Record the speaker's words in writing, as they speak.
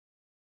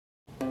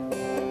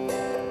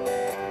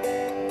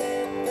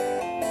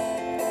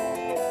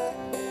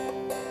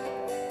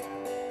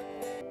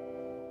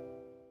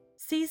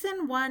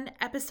Season 1,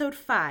 Episode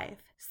 5,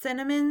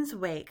 Cinnamon's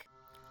Wake.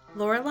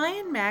 Lorelai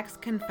and Max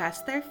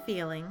confess their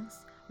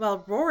feelings,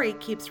 while Rory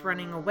keeps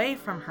running away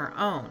from her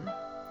own.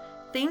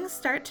 Things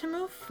start to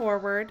move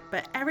forward,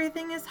 but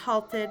everything is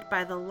halted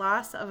by the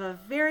loss of a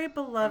very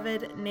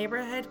beloved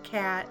neighborhood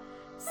cat,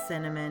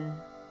 Cinnamon.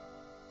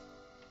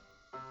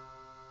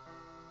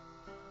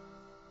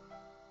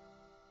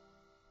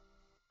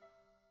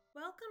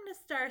 Welcome to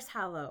Stars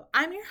Hollow.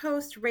 I'm your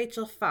host,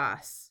 Rachel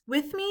Foss.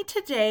 With me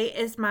today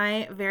is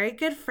my very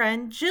good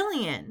friend,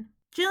 Jillian.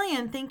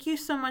 Jillian, thank you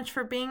so much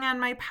for being on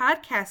my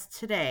podcast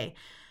today.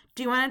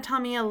 Do you want to tell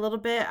me a little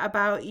bit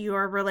about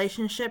your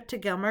relationship to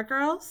Gilmore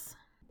Girls?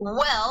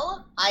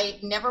 Well, I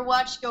never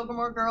watched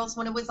Gilmore Girls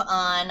when it was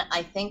on.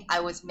 I think I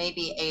was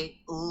maybe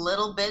a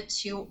little bit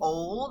too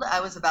old.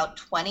 I was about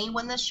 20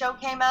 when this show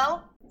came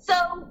out. So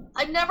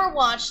I never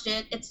watched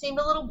it. It seemed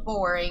a little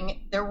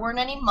boring. There weren't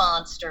any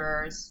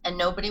monsters and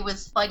nobody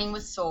was fighting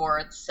with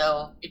swords.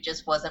 So it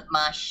just wasn't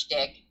my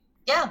shtick.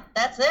 Yeah,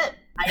 that's it.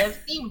 I have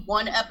seen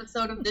one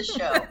episode of this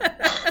show.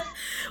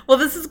 Well,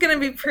 this is going to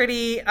be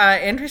pretty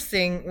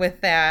interesting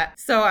with that.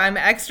 So I'm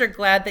extra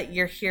glad that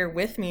you're here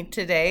with me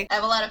today. I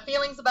have a lot of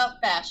feelings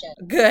about fashion.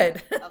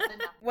 Good.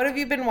 What have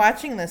you been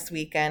watching this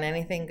weekend?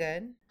 Anything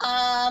good?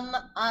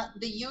 The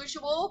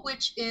usual,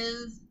 which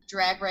is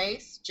Drag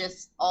Race.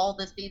 Just all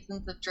the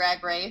seasons of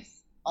Drag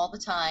Race, all the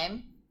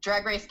time.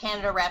 Drag Race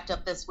Canada wrapped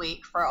up this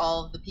week for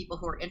all of the people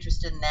who are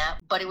interested in that,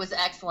 but it was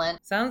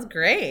excellent. Sounds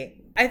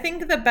great. I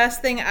think the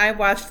best thing I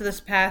watched this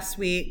past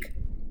week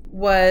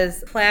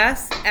was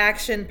Class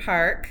Action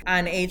Park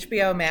on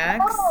HBO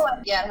Max. Oh,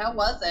 yeah, how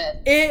was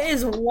it? It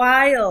is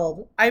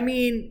wild. I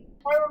mean,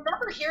 I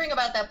remember hearing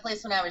about that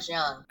place when I was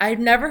young. I've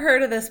never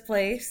heard of this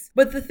place.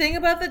 But the thing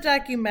about the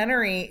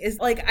documentary is,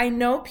 like, I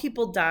know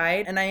people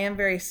died, and I am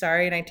very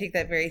sorry, and I take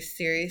that very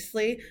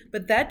seriously.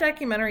 But that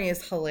documentary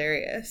is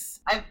hilarious.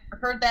 I've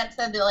heard that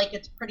said that, like,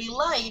 it's pretty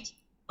light,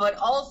 but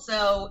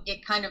also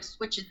it kind of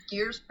switches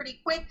gears pretty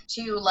quick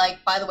to,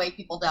 like, by the way,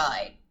 people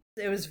died.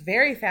 It was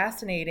very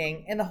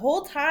fascinating. And the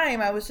whole time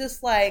I was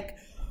just like,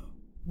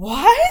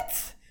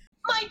 what?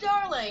 My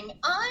darling,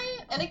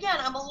 and again,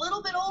 I'm a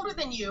little bit older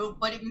than you,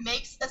 but it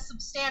makes a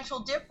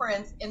substantial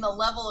difference in the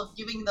level of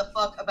giving the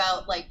fuck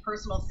about, like,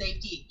 personal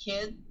safety of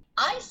kids.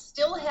 I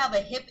still have a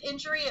hip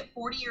injury at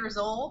 40 years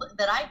old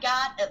that I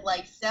got at,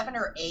 like, 7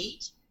 or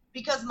 8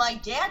 because my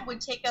dad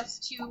would take us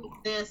to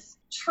this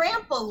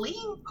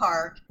trampoline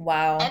park.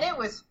 Wow. And it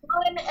was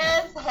fun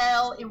as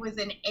hell. It was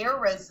in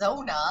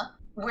Arizona,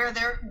 where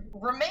there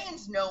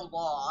remains no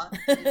law.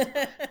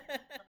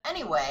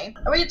 Anyway,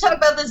 are we going to talk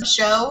about this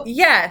show?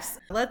 Yes.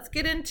 Let's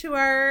get into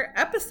our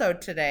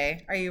episode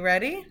today. Are you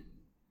ready?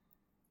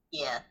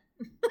 Yeah.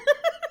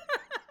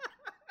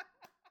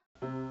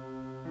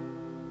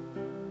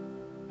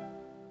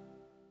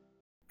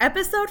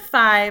 Episode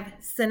 5,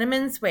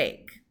 Cinnamon's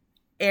Wake,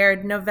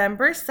 aired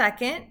November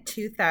 2nd,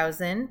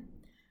 2000,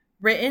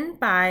 written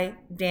by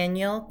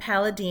Daniel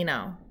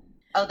Palladino.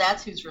 Oh,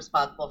 that's who's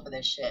responsible for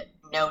this shit.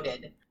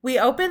 Noted. We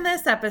open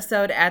this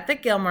episode at the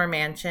Gilmore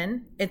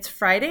Mansion. It's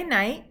Friday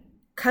night.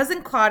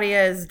 Cousin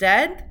Claudia is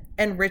dead,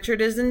 and Richard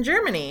is in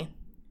Germany.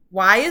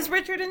 Why is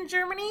Richard in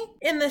Germany?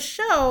 In the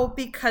show,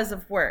 because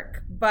of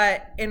work.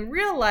 But in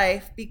real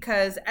life,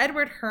 because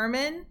Edward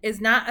Herrmann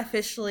is not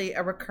officially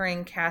a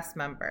recurring cast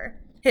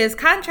member. His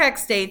contract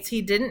states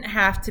he didn't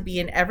have to be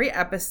in every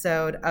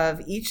episode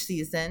of each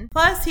season.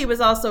 Plus, he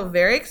was also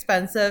very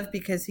expensive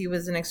because he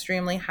was an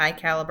extremely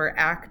high-caliber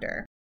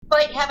actor.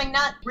 But having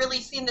not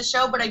really seen the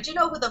show, but I do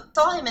know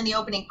saw him in the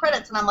opening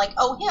credits, and I'm like,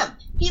 oh, him.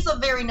 He's a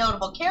very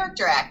notable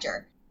character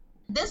actor.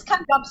 This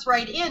kind of jumps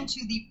right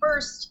into the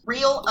first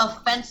real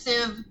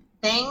offensive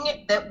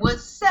thing that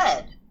was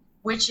said,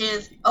 which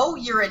is, oh,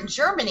 you're in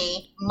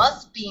Germany,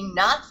 must be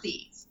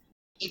Nazis.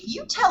 If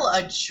you tell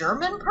a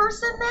German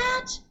person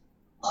that,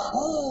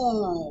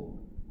 oh,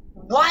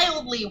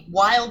 wildly,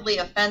 wildly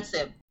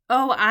offensive.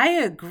 Oh, I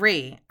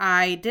agree.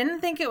 I didn't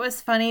think it was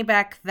funny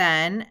back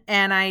then,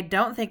 and I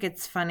don't think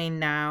it's funny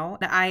now.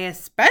 I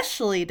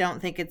especially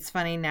don't think it's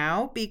funny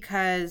now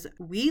because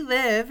we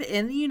live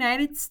in the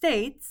United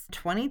States,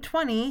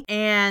 2020,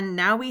 and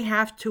now we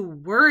have to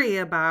worry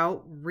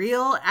about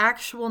real,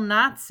 actual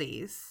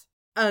Nazis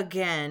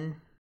again.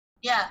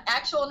 Yeah,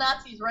 actual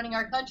Nazis running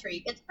our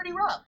country. It's pretty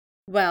rough.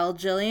 Well,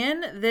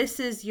 Jillian, this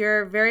is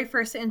your very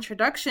first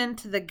introduction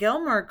to the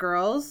Gilmore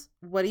Girls.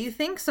 What do you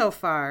think so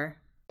far?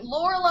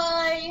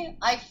 Lorelai,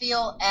 I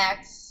feel,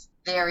 acts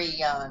very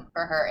young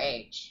for her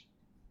age.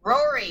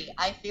 Rory,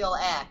 I feel,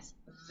 acts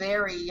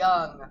very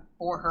young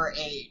for her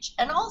age.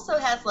 And also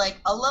has, like,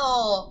 a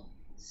little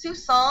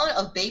soupçon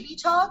of baby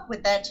talk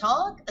with that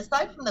talk,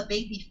 aside from the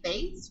baby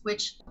face,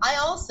 which I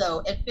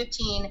also, at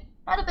 15,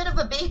 had a bit of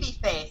a baby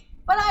face.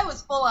 But I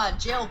was full on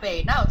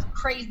jailbait. That was a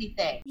crazy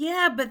thing.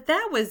 Yeah, but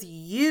that was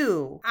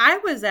you. I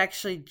was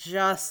actually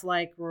just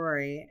like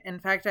Rory. In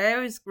fact, I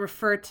always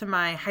refer to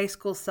my high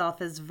school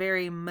self as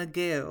very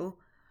Magoo.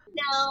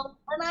 No,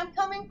 and I'm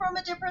coming from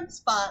a different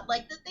spot.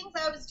 Like, the things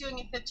I was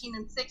doing at 15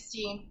 and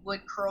 16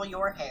 would curl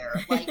your hair.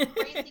 Like,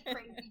 crazy,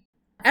 crazy.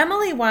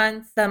 Emily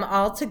wants them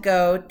all to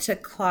go to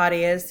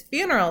Claudia's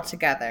funeral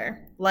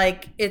together,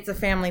 like it's a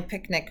family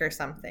picnic or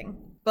something.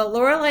 But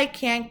Lorelai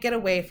can't get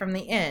away from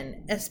the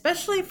inn,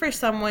 especially for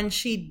someone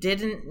she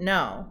didn't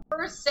know.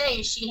 First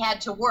say she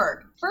had to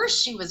work.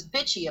 First she was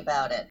bitchy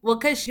about it. Well,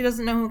 because she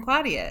doesn't know who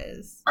Claudia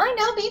is. I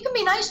know, but you can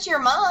be nice to your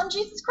mom.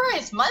 Jesus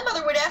Christ. My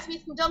mother would ask me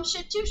some dumb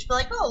shit too. She'd be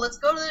like, oh, let's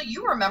go to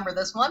you remember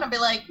this one. I'd be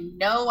like,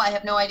 no, I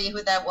have no idea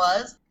who that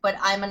was. But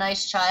I'm a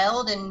nice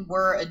child and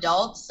we're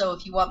adults, so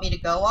if you want me to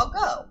go, I'll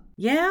go.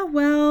 Yeah,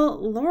 well,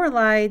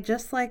 Lorelai,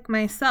 just like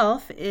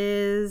myself,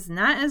 is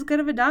not as good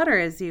of a daughter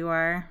as you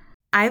are.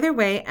 Either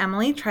way,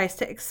 Emily tries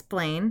to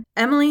explain.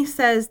 Emily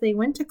says they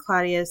went to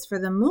Claudia's for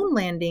the moon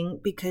landing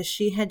because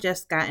she had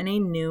just gotten a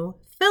new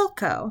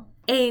Philco.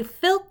 A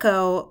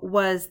Philco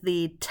was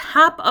the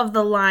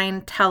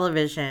top-of-the-line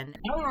television.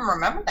 I don't even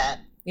remember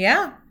that.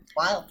 Yeah.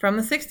 Wow. From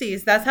the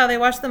 60s. That's how they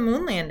watched the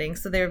moon landing,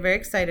 so they were very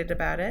excited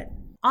about it.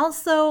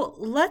 Also,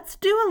 let's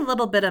do a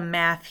little bit of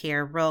math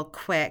here real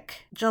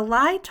quick.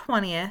 July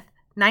 20th,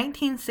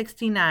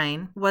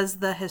 1969 was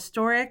the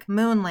historic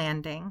moon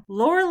landing.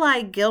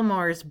 Lorelai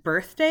Gilmore's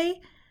birthday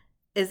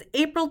is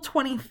April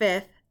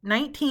 25th,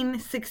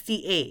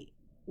 1968,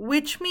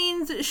 which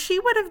means she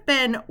would have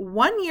been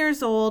 1 year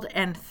old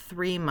and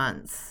 3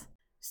 months.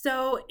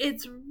 So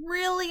it's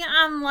really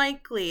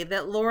unlikely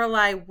that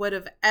Lorelai would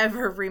have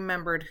ever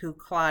remembered who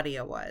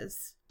Claudia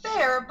was.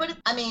 Fair, but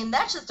I mean,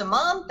 that's just a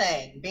mom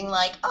thing. Being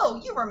like,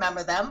 oh, you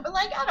remember them, but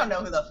like, I don't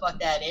know who the fuck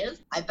that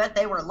is. I bet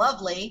they were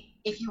lovely.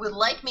 If you would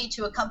like me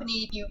to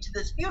accompany you to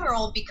this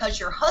funeral because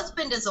your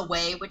husband is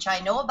away, which I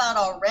know about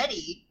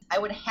already, I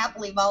would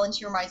happily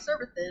volunteer my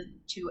services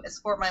to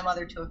escort my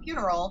mother to a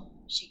funeral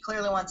she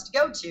clearly wants to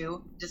go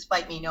to,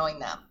 despite me knowing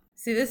them.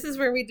 See, this is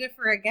where we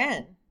differ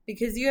again,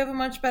 because you have a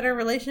much better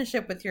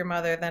relationship with your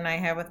mother than I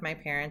have with my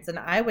parents, and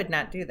I would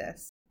not do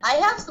this. I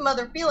have some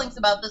other feelings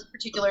about this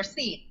particular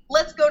scene.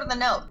 Let's go to the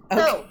note.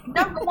 Okay. So,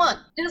 number one,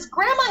 does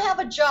Grandma have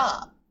a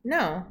job?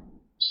 No.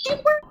 She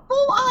wears a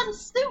full-on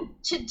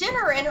suit to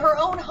dinner in her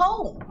own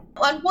home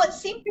on what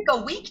seems like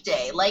a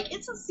weekday. Like,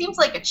 it seems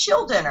like a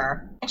chill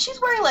dinner. And she's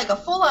wearing like a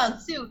full-on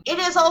suit. It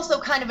is also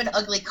kind of an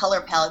ugly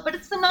color palette, but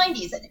it's the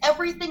 90s and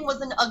everything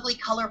was an ugly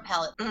color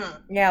palette.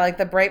 Yeah, like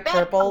the bright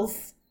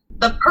purples.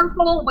 The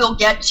purple will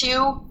get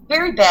you.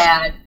 Very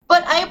bad.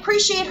 But I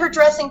appreciate her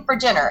dressing for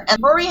dinner.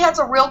 And Rory has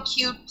a real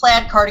cute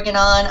plaid cardigan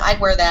on. I'd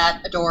wear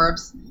that.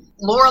 Adorbs.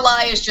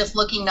 Lorelai is just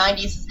looking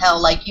 90s as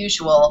hell like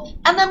usual.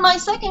 And then my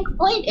second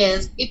complaint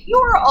is, if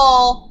you're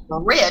all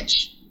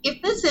rich, if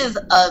this is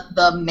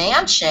the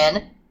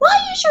mansion, why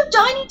is your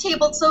dining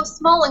table so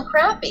small and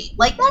crappy?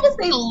 Like, that is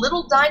a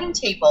little dining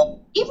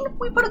table. Even if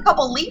we put a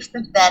couple leaves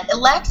into that, it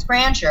lacks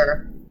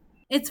grandeur.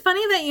 It's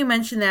funny that you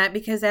mentioned that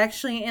because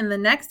actually in the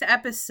next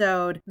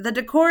episode, the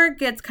decor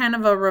gets kind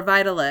of a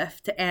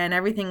revitalift and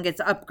everything gets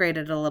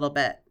upgraded a little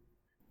bit.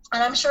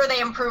 And I'm sure they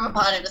improve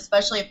upon it,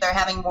 especially if they're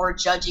having more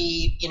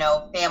judgy,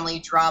 family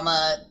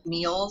drama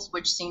meals,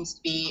 which seems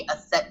to be a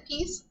set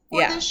piece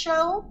for this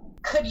show.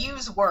 Could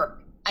use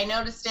work. I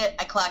noticed it.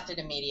 I clocked it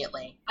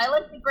immediately. I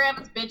liked the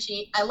grandma's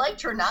bitchy. I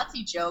liked her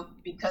Nazi joke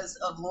because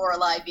of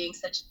Lorelai being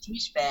such a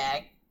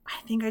douchebag.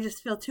 I think I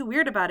just feel too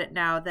weird about it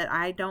now that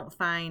I don't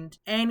find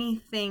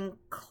anything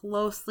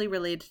closely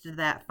related to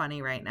that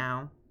funny right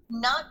now.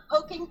 Not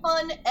poking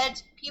fun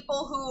at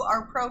people who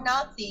are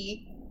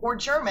pro-Nazi or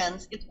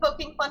Germans. It's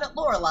poking fun at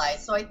Lorelai.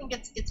 So I think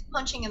it's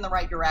punching in the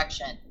right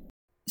direction.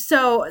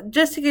 So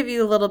just to give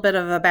you a little bit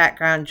of a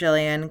background,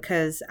 Jillian,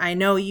 because I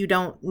know you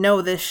don't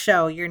know this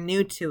show. You're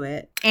new to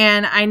it.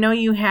 And I know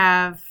you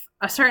have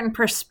a certain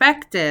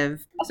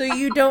perspective. So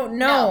you don't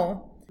know.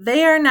 No.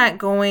 They are not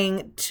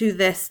going to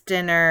this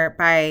dinner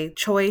by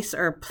choice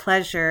or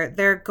pleasure.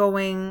 They're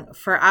going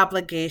for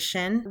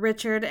obligation.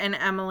 Richard and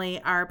Emily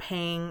are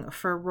paying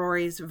for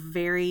Rory's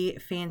very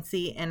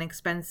fancy and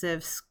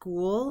expensive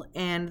school.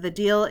 And the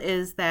deal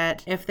is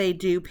that if they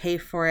do pay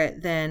for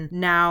it, then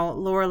now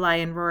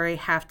Lorelai and Rory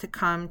have to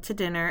come to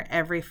dinner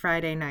every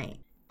Friday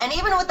night. And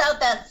even without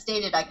that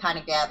stated, I kind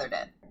of gathered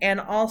it. And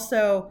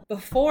also,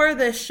 before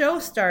the show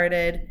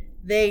started,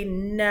 they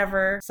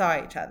never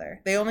saw each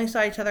other. They only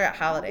saw each other at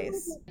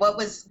holidays.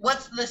 What's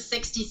the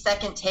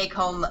 60-second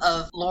take-home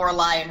of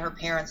Lorelai and her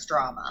parents'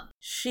 drama?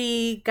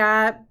 She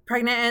got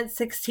pregnant at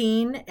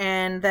 16,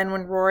 and then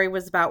when Rory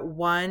was about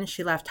 1,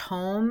 she left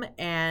home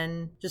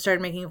and just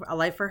started making a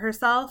life for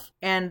herself.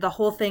 And the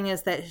whole thing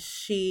is that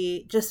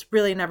she just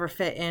really never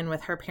fit in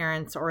with her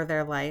parents or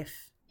their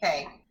life.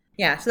 Okay.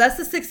 Yeah, so that's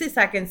the 60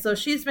 seconds. So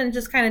she's been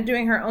just kind of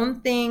doing her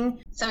own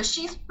thing. So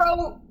she's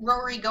pro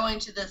Rory going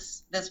to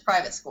this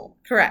private school.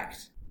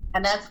 Correct.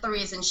 And that's the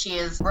reason she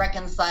is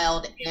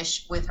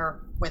reconciled-ish with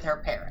her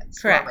parents.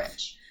 Correct. Who are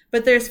rich.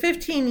 But there's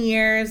 15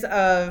 years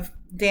of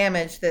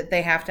damage that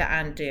they have to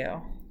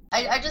undo.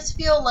 I just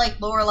feel like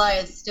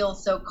Lorelai is still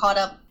so caught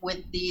up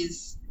with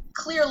these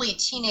clearly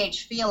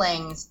teenage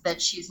feelings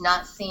that she's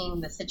not seeing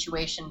the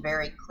situation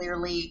very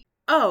clearly.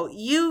 Oh,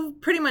 you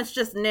pretty much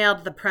just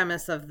nailed the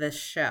premise of this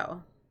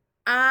show.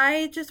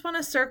 I just want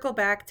to circle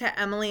back to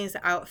Emily's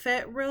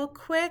outfit real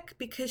quick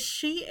because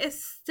she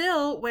is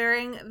still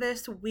wearing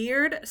this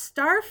weird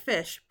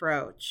starfish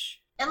brooch.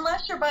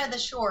 Unless you're by the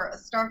shore, a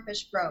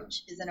starfish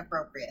brooch is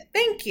inappropriate.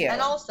 Thank you.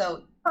 And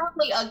also,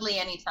 probably ugly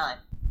anytime.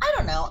 I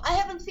don't know. I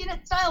haven't seen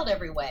it styled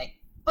every way.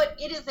 But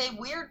it is a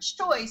weird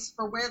choice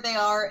for where they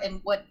are and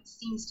what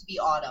seems to be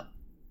autumn.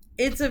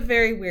 It's a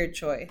very weird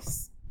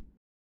choice.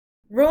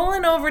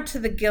 Rolling over to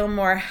the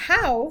Gilmore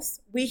house,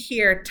 we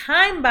hear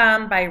Time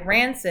Bomb by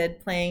Rancid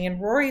playing in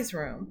Rory's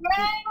room.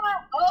 Yeah!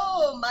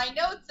 Oh, my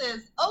notes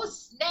is, oh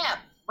snap,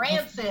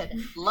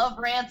 Rancid. Love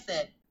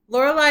Rancid.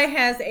 Lorelai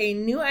has a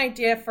new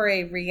idea for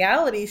a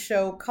reality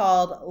show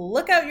called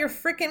Look Out Your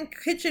Frickin'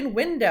 Kitchen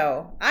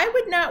Window. I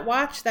would not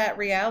watch that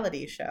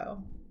reality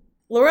show.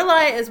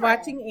 Lorelai is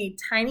watching a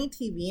tiny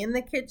TV in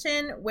the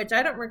kitchen, which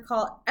I don't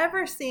recall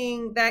ever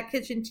seeing that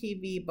kitchen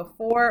TV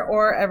before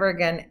or ever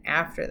again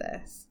after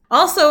this.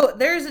 Also,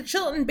 there's a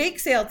Chilton bake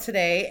sale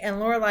today, and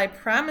Lorelai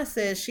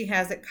promises she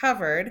has it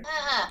covered.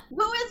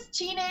 Who as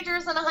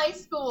teenagers in high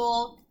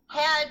school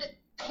had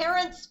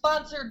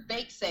parent-sponsored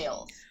bake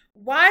sales?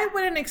 Why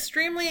would an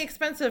extremely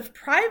expensive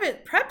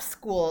private prep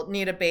school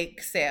need a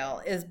bake sale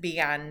is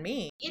beyond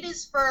me. It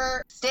is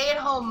for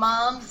stay-at-home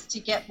moms to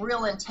get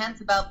real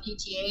intense about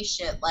PTA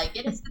shit. Like,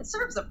 it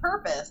serves a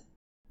purpose.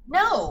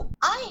 No,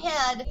 I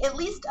had at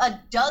least a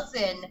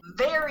dozen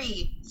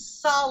very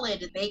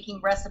solid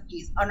baking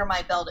recipes under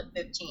my belt at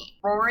 15.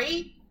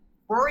 Rory,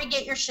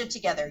 get your shit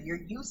together. You're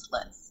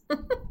useless.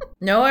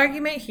 No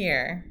argument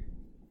here.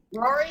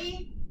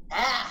 Rory,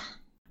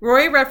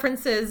 Rory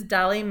references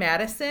Dolly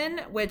Madison,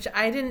 which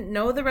I didn't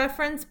know the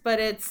reference, but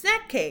it's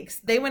snack cakes.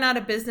 They went out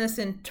of business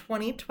in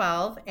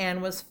 2012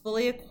 and was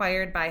fully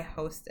acquired by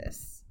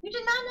Hostess. You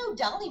did not know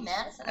Dolly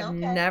Madison? I've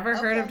never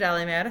heard of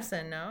Dolly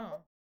Madison,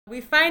 no. We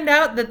find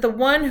out that the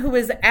one who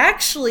is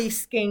actually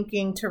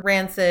skanking to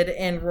Rancid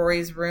in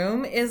Rory's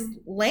room is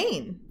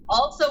Lane.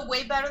 Also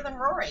way better than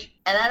Rory.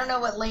 And I don't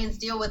know what Lane's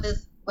deal with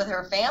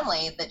her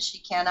family, that she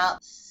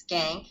cannot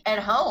skank at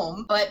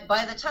home. But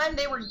by the time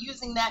they were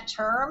using that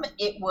term,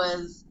 it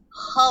was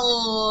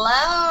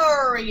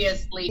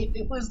hilariously.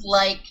 It was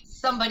like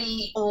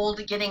somebody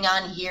old getting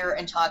on here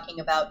and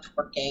talking about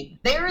twerking.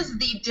 There's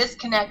the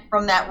disconnect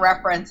from that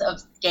reference of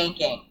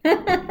skanking.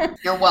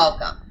 You're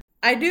welcome.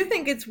 I do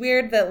think it's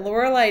weird that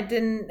Lorelai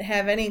didn't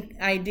have any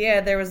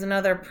idea there was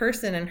another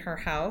person in her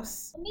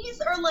house.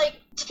 These are like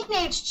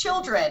teenage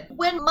children.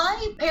 When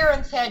my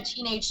parents had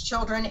teenage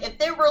children, if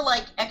there were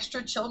like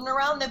extra children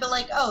around, they'd be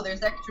like, oh,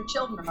 there's extra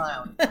children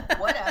around.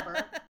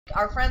 Whatever.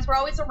 Our friends were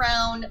always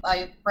around.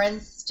 My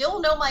friends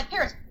still know my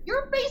parents.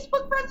 You're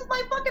Facebook friends with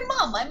my fucking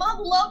mom. My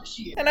mom loves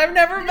you. And I've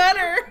never met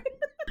her.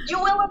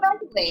 You will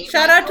eventually.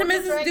 Shout out to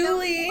Mrs.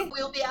 Dooley.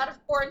 We'll be out of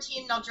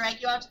quarantine and I'll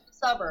drag you out to the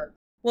suburbs.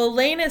 Well,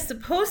 Lane is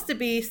supposed to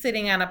be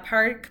sitting on a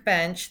park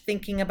bench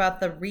thinking about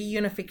the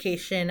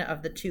reunification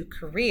of the two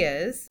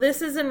Koreas.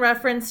 This is in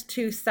reference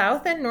to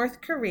South and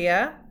North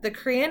Korea. The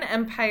Korean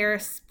Empire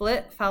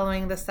split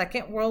following the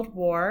Second World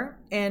War,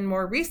 and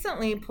more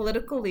recently,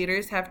 political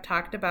leaders have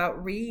talked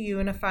about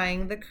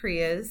reunifying the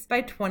Koreas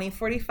by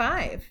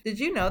 2045. Did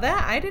you know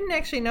that? I didn't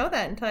actually know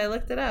that until I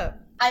looked it up.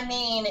 I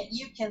mean,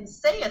 you can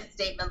say a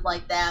statement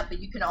like that, but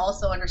you can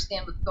also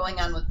understand what's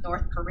going on with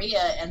North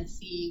Korea and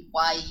see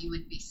why you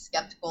would be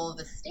skeptical of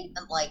a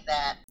statement like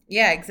that.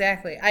 Yeah,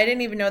 exactly. I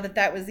didn't even know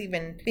that was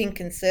even being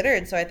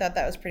considered, so I thought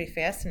that was pretty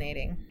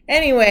fascinating.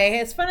 Anyway,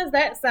 as fun as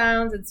that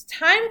sounds, it's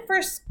time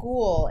for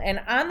school, and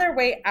on their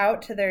way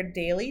out to their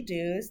daily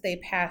dues, they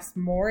pass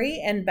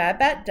Maury and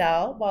Babette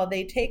Dell while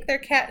they take their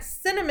cat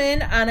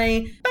Cinnamon on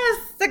a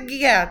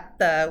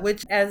passeggiata,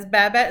 which, as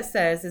Babette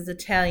says, is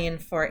Italian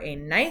for a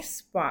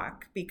nice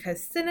walk,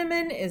 because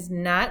Cinnamon is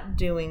not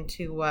doing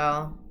too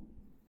well.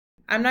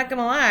 I'm not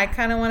gonna lie, I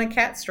kind of want a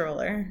cat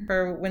stroller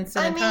for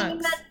Winston and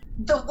Tonks.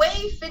 The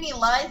way Finny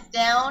lies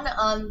down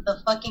on the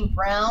fucking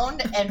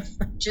ground and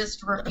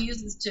just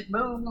refuses to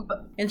move.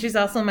 And she's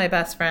also my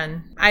best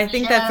friend. I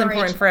think that's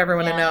important for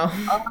everyone to know.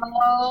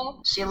 Oh,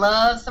 she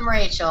loves some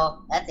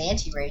Rachel. That's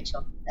Auntie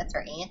Rachel. That's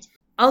her auntie.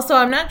 Also,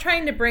 I'm not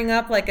trying to bring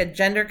up like a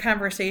gender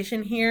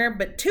conversation here,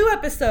 but 2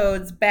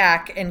 episodes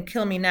back in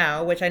Kill Me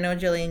Now, which I know,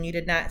 Jillian, you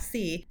did not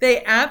see,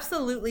 they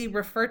absolutely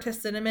refer to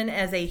Cinnamon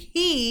as a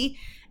he,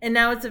 and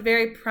now it's a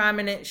very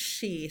prominent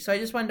she. So I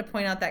just wanted to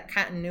point out that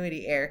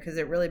continuity error because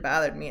it really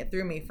bothered me. It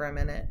threw me for a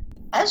minute.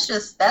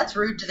 That's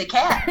rude to the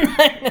cat.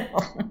 I know.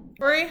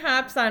 Rory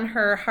hops on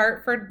her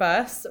Hartford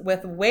bus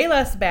with way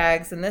less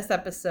bags in this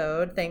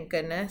episode, thank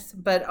goodness.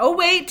 But oh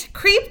wait,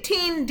 creep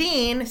teen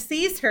Dean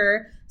sees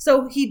her.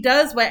 So he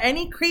does what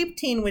any creep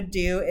teen would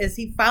do, is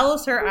he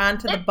follows her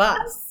onto the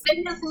bus.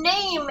 And his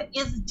name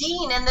is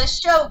Dean in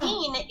this show.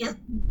 Dean is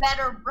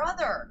better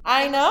brother.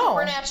 I know.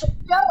 Supernatural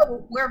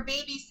show where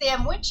baby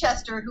Sam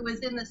Winchester, who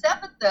is in this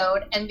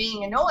episode and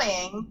being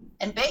annoying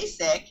and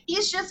basic,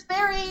 he's just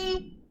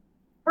very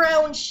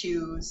brown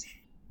shoes.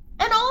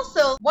 And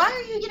also, why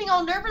are you getting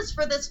all nervous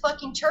for this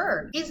fucking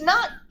turd? He's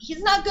not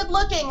good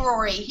looking,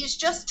 Rory. He's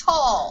just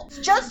tall.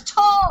 He's just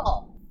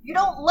tall. You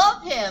don't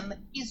love him.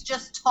 He's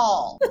just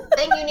tall.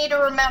 Thing you need to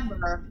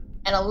remember,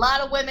 and a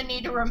lot of women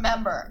need to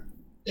remember.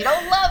 You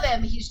don't love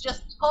him. He's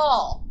just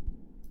tall.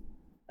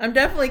 I'm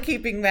definitely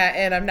keeping that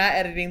in. I'm not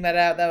editing that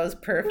out. That was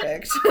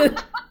perfect.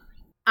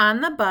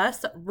 On the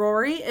bus,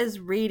 Rory is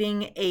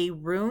reading A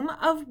Room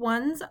of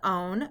One's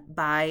Own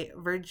by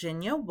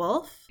Virginia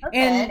Woolf.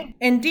 Okay.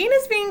 And Dean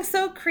is being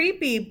so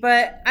creepy,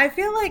 but I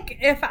feel like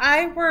if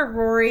I were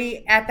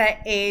Rory at that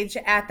age,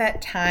 at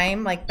that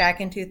time, like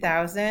back in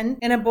 2000,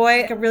 and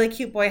a really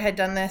cute boy had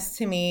done this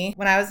to me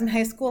when I was in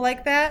high school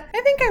like that,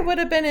 I think I would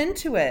have been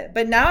into it.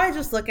 But now I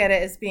just look at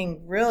it as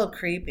being real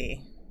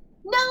creepy.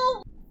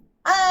 No,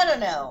 I don't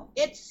know.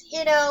 It's,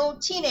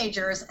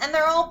 teenagers, and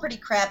they're all pretty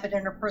crap at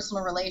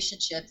interpersonal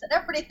relationships, and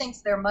everybody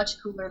thinks they're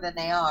much cooler than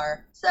they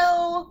are.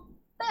 So,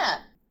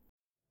 that.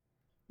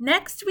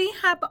 Next, we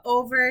hop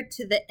over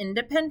to the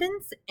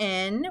Independence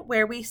Inn,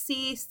 where we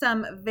see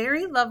some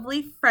very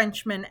lovely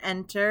Frenchmen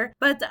enter.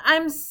 But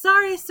I'm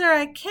sorry, sir,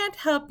 I can't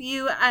help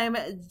you. I'm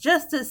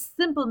just a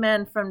simple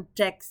man from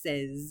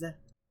Texas.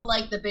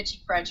 Like the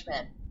bitchy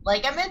Frenchman.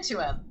 Like, I'm into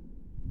him.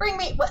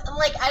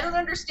 I don't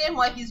understand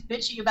why he's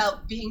bitchy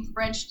about being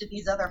French to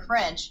these other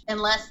French,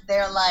 unless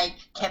they're like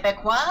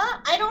Quebecois?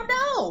 I don't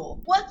know.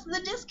 What's the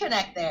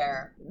disconnect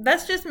there?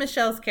 That's just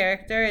Michelle's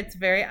character. It's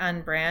very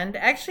on brand.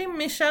 Actually,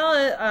 Michelle,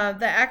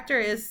 the actor,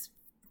 is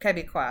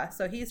Quebecois,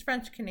 so he's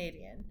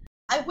French-Canadian.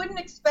 I wouldn't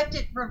expect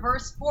it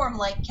reverse form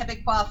like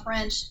Quebecois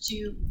French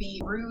to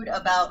be rude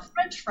about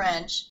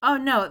French. Oh,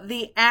 no.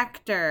 The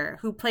actor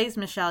who plays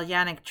Michelle,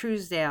 Yannick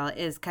Truesdale,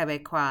 is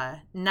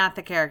Quebecois, not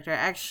the character.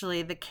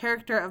 Actually, the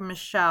character of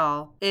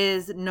Michelle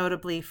is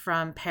notably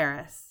from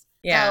Paris.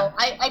 Yeah. So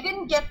I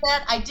didn't get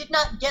that. I did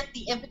not get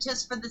the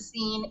impetus for the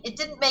scene. It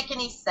didn't make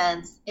any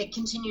sense. It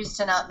continues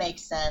to not make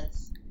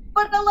sense.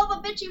 But I love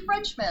a bitchy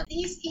Frenchman.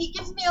 He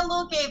gives me a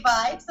little gay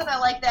vibes, and I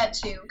like that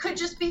too. Could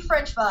just be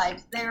French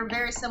vibes. They're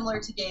very similar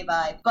to gay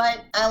vibes.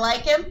 But I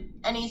like him,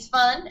 and he's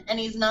fun, and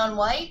he's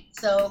non-white,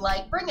 so,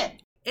 bring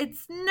it.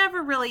 It's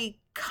never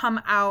really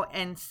come out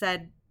and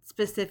said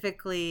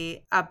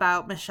specifically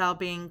about Michelle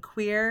being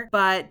queer,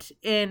 but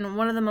in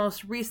one of the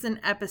most recent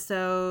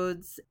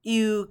episodes,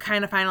 you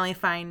kind of finally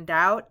find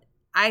out.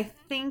 I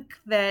think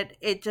that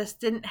it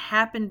just didn't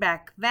happen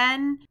back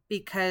then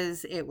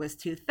because it was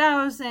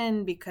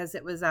 2000, because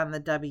it was on the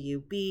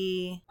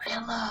WB.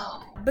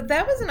 Hello. But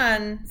that wasn't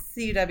on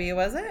CW,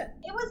 was it?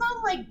 It was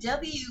on,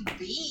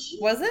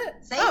 WB. Was it?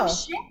 Same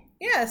shit.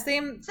 Yeah,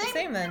 same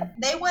then.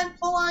 They went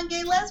full-on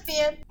gay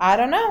lesbian. I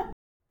don't know.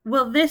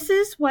 Well, this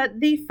is what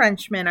the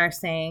Frenchmen are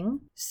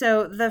saying.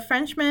 So the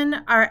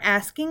Frenchmen are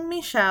asking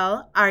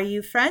Michelle, "Are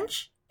you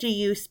French? Do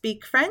you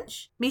speak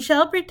French?"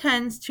 Michelle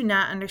pretends to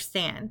not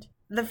understand.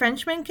 The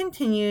Frenchman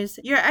continues,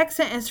 "Your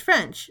accent is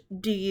French.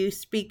 Do you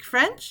speak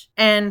French?"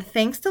 And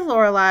thanks to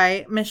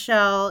Lorelai,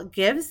 Michelle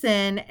gives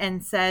in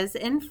and says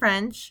in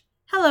French,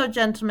 "Hello,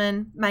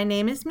 gentlemen. My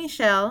name is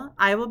Michelle.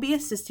 I will be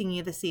assisting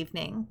you this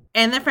evening."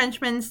 And the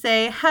Frenchmen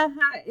say,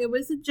 "Haha, it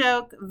was a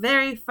joke.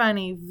 Very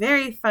funny,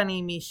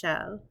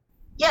 Michelle."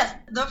 Yes,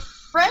 the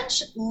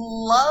French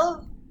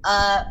love,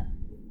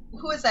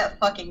 who is that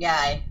fucking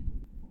guy?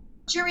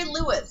 Jerry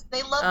Lewis.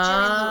 They love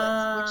Jerry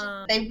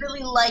Lewis. They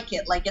really like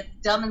it. It's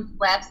dumb and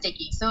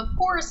slapsticky. So, of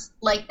course,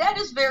 that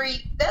is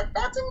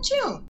that's in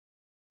tune.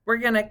 We're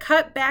going to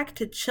cut back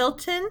to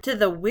Chilton, to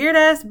the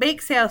weird-ass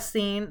bake sale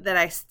scene that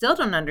I still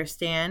don't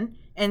understand.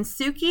 And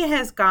Sookie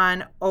has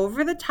gone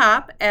over the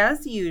top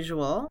as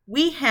usual.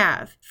 We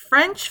have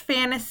French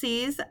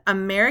fantasies,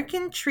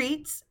 American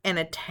treats, and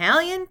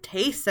Italian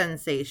taste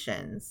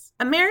sensations.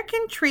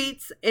 American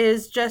treats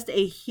is just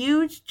a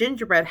huge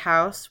gingerbread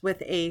house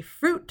with a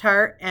fruit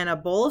tart and a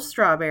bowl of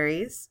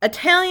strawberries.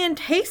 Italian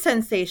taste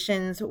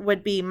sensations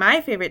would be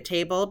my favorite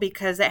table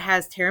because it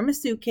has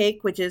tiramisu cake,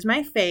 which is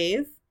my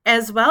fave,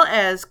 as well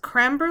as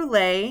creme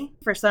brulee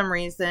for some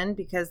reason,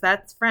 because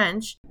that's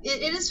French.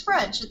 It is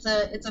French. It's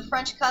a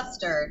French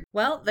custard.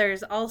 Well,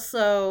 there's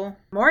also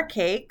more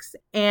cakes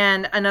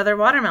and another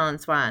watermelon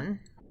swan.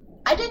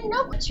 I didn't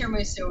know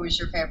tiramisu was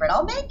your favorite.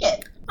 I'll make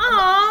it.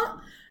 Aww.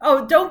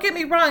 Oh, don't get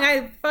me wrong.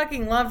 I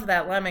fucking loved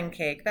that lemon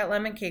cake. That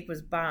lemon cake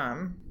was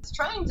bomb. I was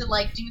trying to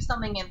do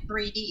something in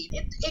 3D.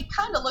 It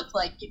kind of looked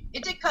like it.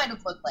 It did kind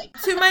of look like.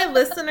 To my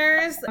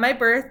listeners, my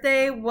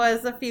birthday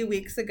was a few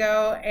weeks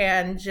ago,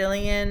 and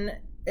Jillian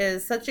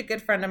is such a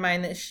good friend of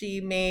mine that she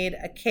made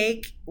a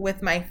cake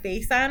with my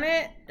face on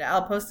it.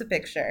 I'll post a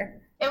picture.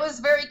 It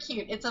was very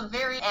cute. It's a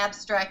very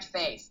abstract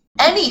face.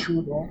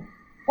 Anywho,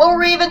 what were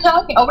we even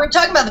talking? Oh, we're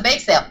talking about the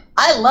bake sale.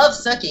 I love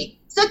Sookie.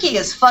 Sookie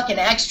is fucking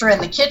extra in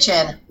the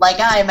kitchen, like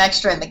I am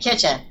extra in the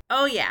kitchen.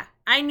 Oh, yeah.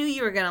 I knew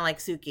you were going to like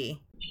Sookie.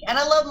 And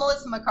I love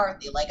Melissa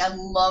McCarthy. I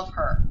love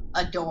her.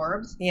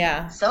 Adorbs.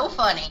 Yeah. So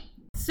funny.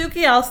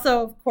 Suki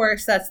also, of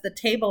course, sets the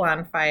table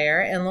on fire,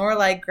 and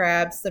Lorelai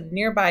grabs some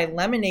nearby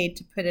lemonade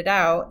to put it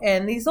out,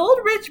 and these old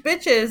rich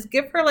bitches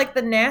give her, like,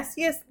 the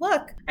nastiest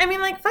look. I mean,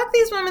 like, fuck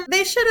these women.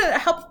 They should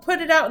have helped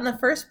put it out in the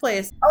first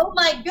place. Oh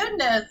my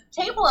goodness,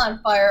 table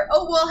on fire.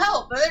 Oh, we'll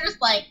help. But they're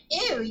just like,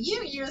 ew,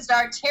 you used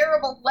our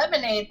terrible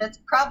lemonade that's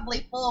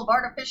probably full of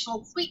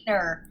artificial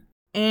sweetener.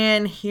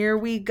 And here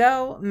we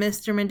go.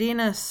 Mr.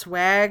 Medina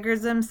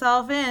swaggers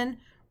himself in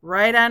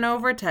right on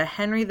over to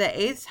Henry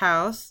VIII's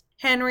house.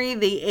 Henry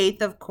VIII,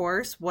 of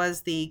course,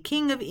 was the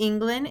King of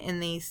England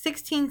in the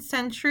 16th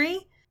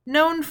century,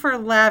 known for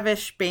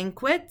lavish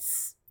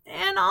banquets,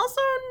 and also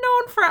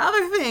known for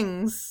other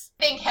things.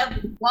 I think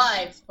heaven's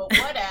wives, but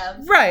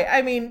whatevs. Right,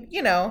 I mean,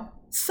 you know,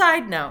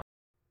 side note.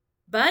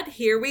 But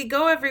here we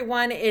go,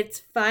 everyone.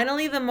 It's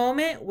finally the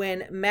moment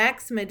when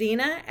Max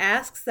Medina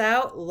asks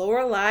out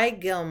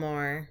Lorelai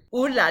Gilmore.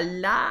 Ooh la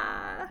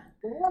la.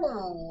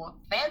 Ooh,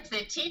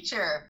 fancy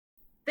teacher.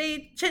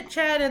 They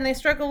chit-chat and they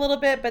struggle a little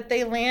bit, but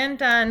they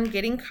land on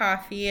getting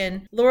coffee.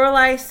 And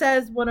Lorelai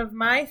says one of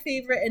my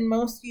favorite and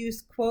most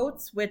used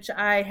quotes, which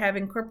I have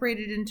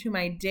incorporated into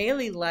my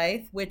daily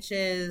life, which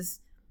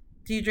is,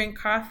 do you drink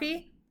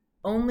coffee?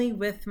 Only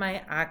with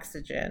my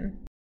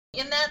oxygen.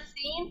 In that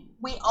scene,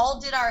 we all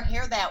did our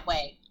hair that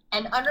way.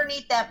 And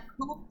underneath that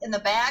poop in the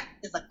back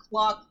is a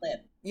claw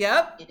clip.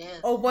 Yep. It is.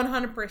 Oh,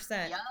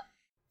 100%. Yep.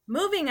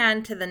 Moving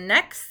on to the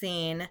next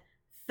scene,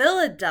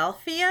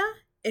 Philadelphia.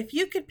 If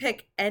you could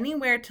pick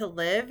anywhere to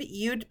live,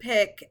 you'd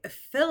pick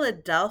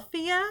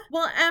Philadelphia?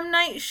 Well, M.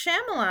 Night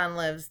Shyamalan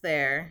lives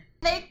there.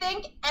 They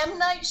think M.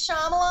 Night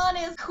Shyamalan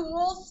is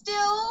cool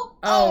still?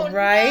 Oh,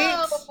 right?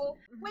 No.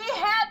 We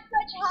had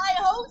such high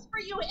hopes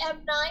for you,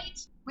 M.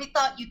 Night. We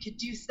thought you could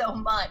do so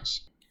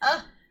much.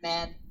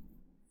 Man.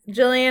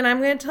 Jillian,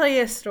 I'm going to tell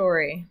you a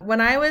story. When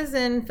I was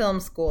in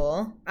film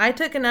school, I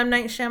took an M.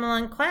 Night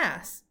Shyamalan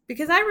class.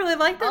 Because I really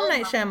liked M.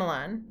 Night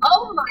Shyamalan.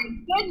 Oh my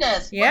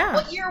goodness. Yeah.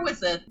 What year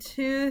was it?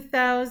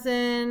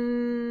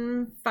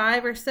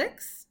 2005 or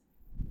 6.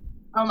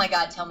 Oh my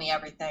God, tell me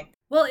everything.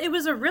 Well, it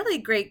was a really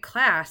great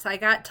class. I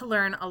got to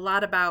learn a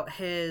lot about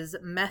his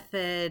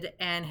method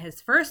and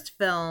his first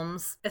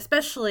films,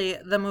 especially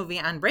the movie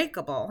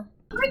Unbreakable.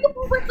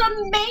 Unbreakable was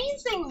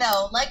amazing,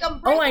 though. Like,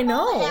 Unbreakable I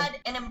know. had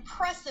an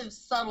impressive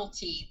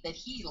subtlety that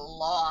he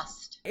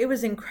lost. It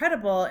was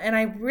incredible, and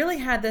I really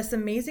had this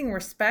amazing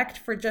respect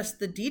for just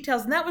the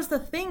details. And that was the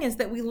thing, is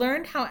that we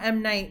learned how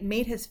M. Night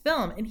made his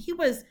film, and he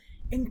was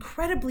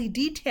incredibly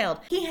detailed.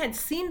 He had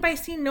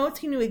scene-by-scene notes.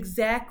 He knew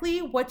exactly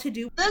what to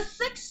do. The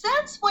Sixth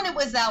Sense, when it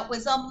was out,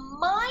 was a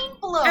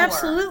mind-blower.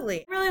 Absolutely.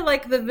 I really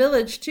like The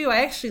Village, too.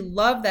 I actually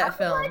love that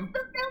film. Like The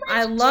Village,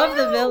 I love too.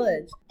 The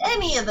Village.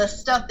 Any of the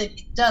stuff that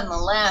he's done the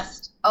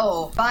last,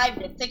 5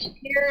 to 6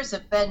 years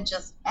have been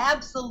just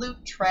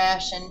absolute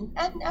trash, and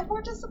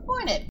we're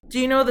disappointed. Do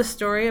you know the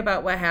story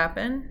about what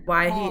happened?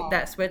 Why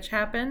that switch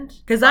happened?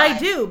 Because Why? I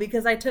do,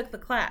 because I took the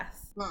class.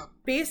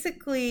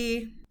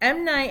 Basically,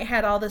 M. Night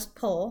had all this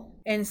pull,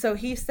 and so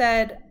he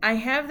said, I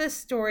have this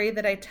story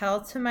that I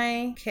tell to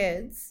my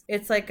kids.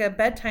 It's like a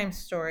bedtime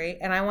story,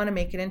 and I want to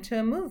make it into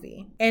a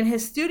movie. And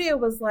his studio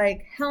was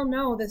like, hell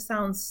no, this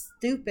sounds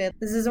stupid.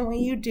 This isn't what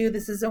you do.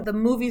 This isn't the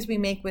movies we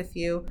make with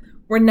you.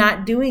 We're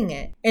not doing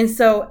it. And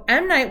so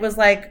M. Night was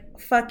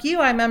like, fuck you,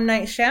 I'm M.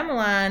 Night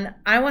Shyamalan.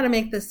 I want to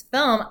make this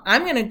film.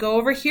 I'm going to go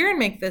over here and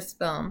make this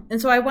film. And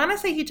so I want to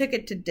say he took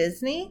it to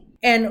Disney.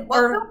 And What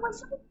film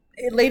was it?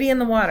 Lady in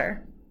the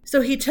Water.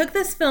 So he took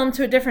this film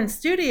to a different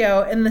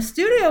studio, and the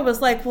studio was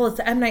like, well, it's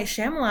M. Night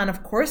Shyamalan.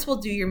 Of course we'll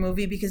do your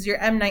movie because you're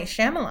M. Night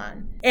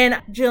Shyamalan. And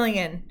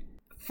Jillian,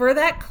 for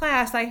that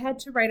class, I had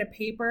to write a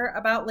paper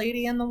about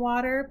Lady in the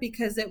Water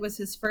because it was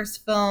his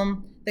first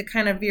film that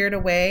kind of veered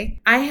away.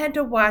 I had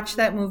to watch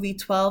that movie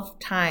 12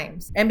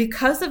 times. And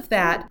because of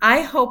that,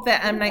 I hope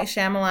that M. Night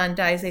Shyamalan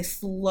dies a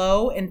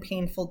slow and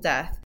painful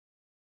death.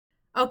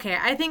 Okay,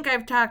 I think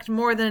I've talked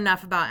more than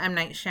enough about M.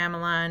 Night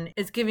Shyamalan.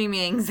 It's giving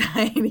me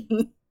anxiety.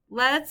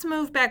 Let's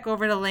move back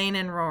over to Lane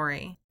and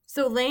Rory.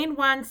 So Lane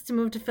wants to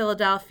move to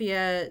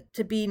Philadelphia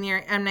to be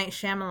near M. Night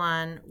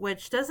Shyamalan,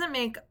 which doesn't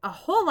make a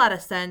whole lot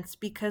of sense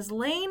because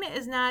Lane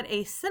is not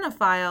a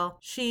cinephile.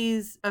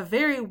 She's a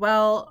very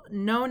well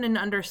known and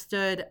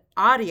understood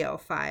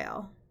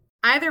audiophile.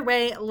 Either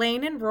way,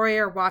 Lane and Roy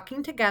are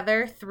walking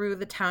together through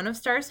the town of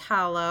Stars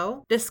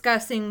Hollow,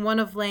 discussing one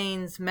of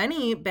Lane's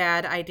many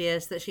bad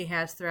ideas that she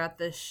has throughout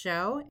this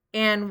show.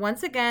 And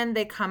once again,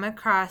 they come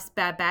across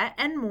Babette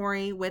and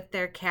Maury with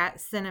their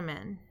cat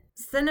Cinnamon.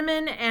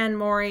 Cinnamon and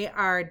Maury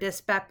are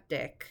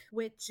dyspeptic,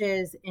 which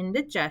is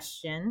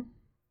indigestion,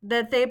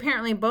 that they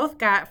apparently both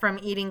got from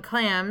eating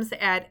clams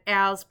at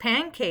Al's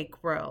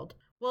Pancake World.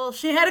 Well,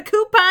 she had a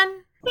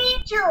coupon.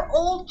 Feed your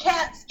old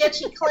cat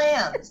sketchy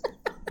clams.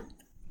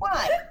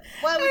 Why?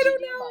 Why would you do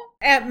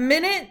that? At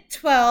minute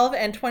 12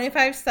 and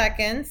 25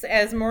 seconds,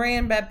 as Maury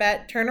and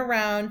Babette turn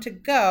around to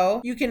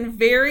go, you can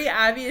very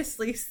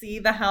obviously see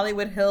the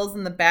Hollywood Hills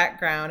in the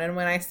background. And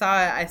when I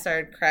saw it, I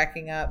started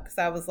cracking up because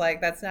I was like,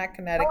 that's not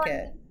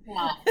Connecticut.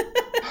 Oh,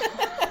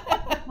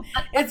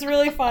 It's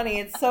really funny.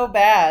 It's so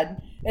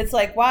bad. It's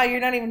like, wow, you're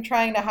not even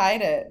trying to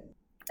hide it.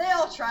 They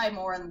all try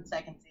more in the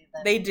second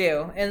season. They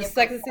do. And the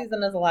second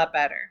season is a lot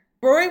better.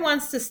 Rory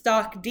wants to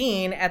stalk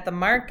Dean at the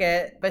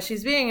market, but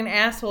she's being an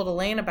asshole to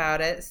Lane about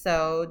it.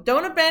 So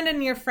don't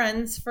abandon your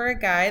friends for a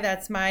guy.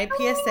 That's my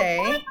PSA.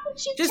 Why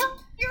don't you tell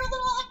your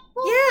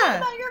little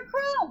about your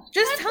crush?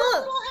 Just tell it.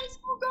 Little high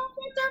school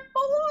girlfriends are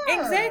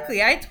for.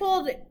 Exactly. I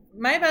told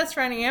my best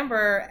friend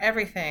Amber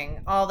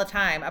everything all the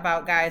time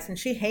about guys, and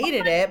she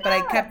hated it, but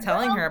I kept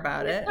telling her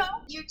about it.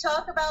 You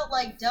talk about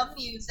like dumb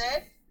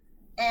music.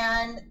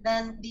 And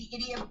then the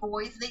idiot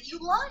boys that you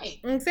like.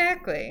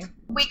 Exactly.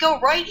 We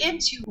go right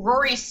into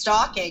Rory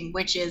stalking,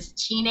 which is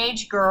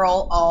teenage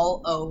girl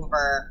all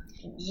over.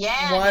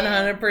 Yeah.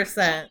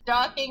 100%.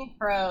 Stalking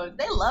pros.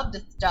 They love to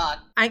stalk.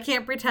 I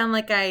can't pretend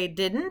like I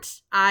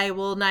didn't. I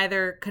will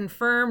neither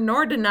confirm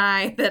nor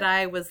deny that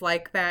I was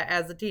like that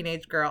as a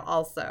teenage girl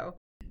also.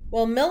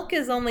 Well, milk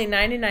is only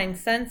 99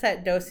 cents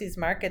at Dosey's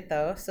Market,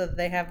 though, so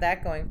they have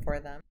that going for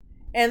them.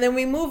 And then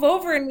we move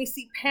over and we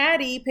see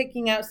Patty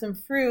picking out some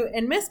fruit.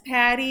 And Miss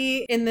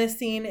Patty in this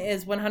scene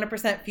is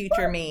 100%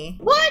 future me.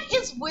 What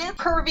is with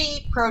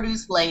curvy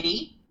produce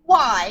lady?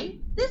 Why?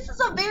 This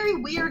is a very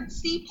weird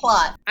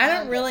C-plot. I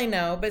don't really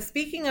know. But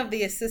speaking of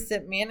the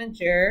assistant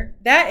manager,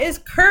 that is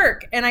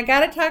Kirk. And I got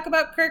to talk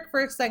about Kirk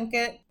for a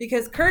second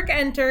because Kirk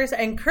enters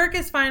and Kirk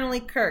is finally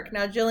Kirk.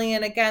 Now,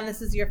 Jillian, again,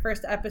 this is your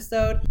first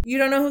episode. You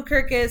don't know who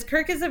Kirk is.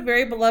 Kirk is a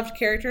very beloved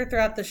character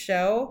throughout the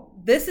show.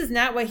 This is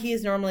not what he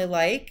is normally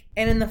like.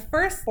 And in the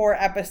first 4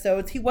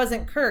 episodes, he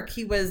wasn't Kirk.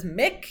 He was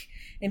Mick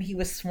and he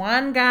was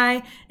Swan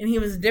Guy and he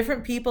was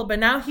different people. But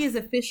now he is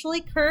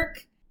officially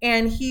Kirk.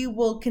 And he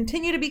will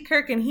continue to be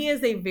Kirk, and he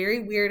is a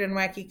very weird and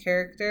wacky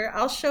character.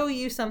 I'll show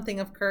you something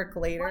of Kirk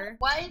later.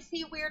 Why is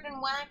he weird and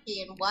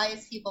wacky, and why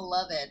is he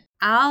beloved?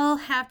 I'll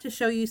have to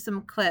show you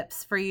some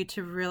clips for you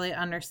to really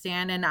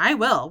understand, and I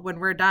will when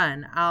we're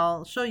done.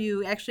 I'll show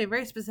you actually a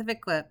very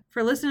specific clip.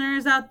 For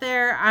listeners out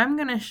there, I'm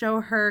going to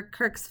show her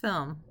Kirk's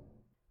film.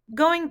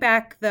 Going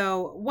back,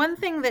 though, one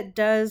thing that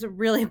does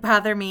really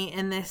bother me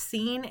in this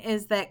scene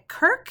is that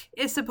Kirk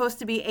is supposed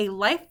to be a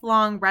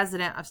lifelong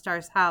resident of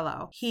Stars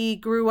Hollow. He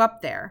grew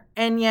up there,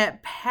 and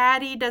yet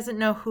Patty doesn't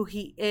know who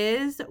he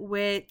is,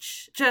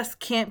 which just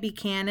can't be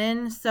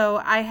canon.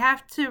 So I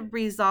have to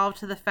resolve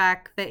to the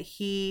fact that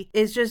he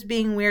is just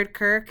being weird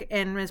Kirk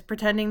and is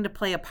pretending to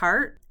play a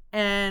part,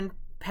 and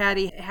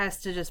Patty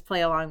has to just play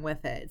along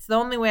with it. It's the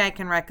only way I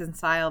can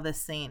reconcile this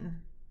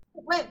scene.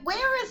 Wait,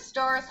 where is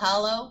Stars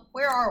Hollow?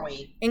 Where are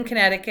we? In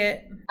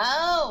Connecticut.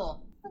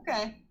 Oh,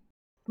 okay.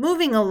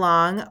 Moving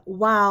along,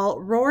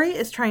 while Rory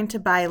is trying to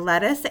buy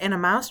lettuce and a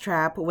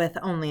mousetrap with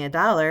only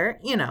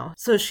 $1,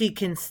 so she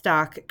can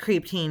stalk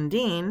Creep Teen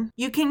Dean,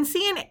 you can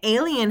see an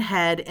alien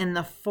head in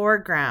the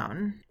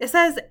foreground. It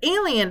says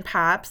alien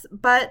pops,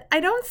 but I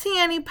don't see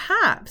any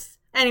pops.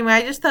 Anyway,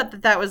 I just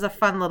thought that was a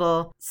fun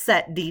little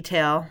set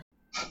detail.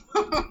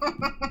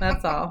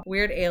 That's all.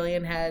 Weird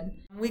alien head.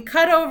 We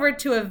cut over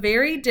to a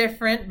very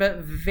different but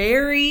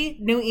very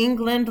New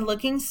England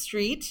looking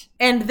street.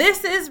 And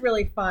this is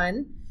really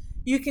fun.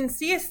 You can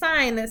see a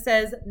sign that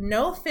says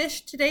No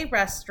Fish Today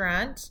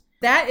Restaurant.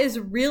 That is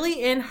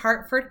really in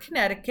Hartford,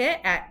 Connecticut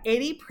at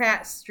 80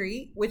 Pratt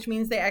Street, which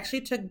means they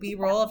actually took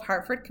B-roll of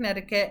Hartford,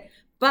 Connecticut.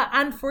 But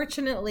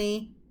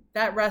unfortunately,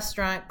 that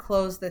restaurant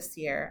closed this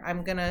year.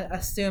 I'm going to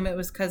assume it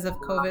was because of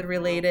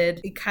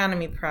COVID-related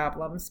economy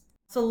problems.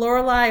 So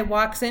Lorelai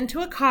walks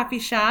into a coffee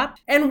shop,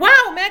 and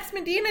wow, Max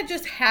Medina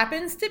just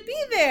happens to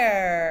be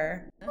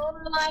there.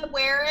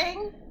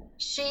 Lorelai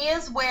she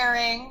is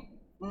wearing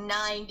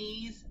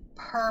 90s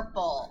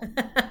purple.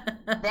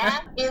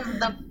 That is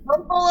the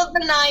purple of the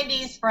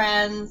 90s,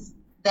 friends.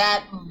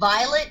 That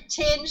violet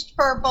tinged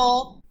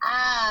purple.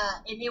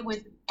 And it was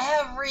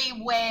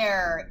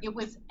everywhere. It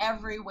was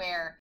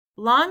everywhere.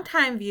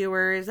 Longtime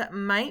viewers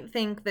might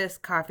think this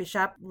coffee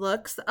shop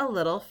looks a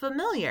little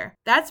familiar.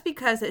 That's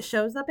because it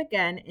shows up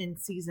again in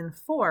season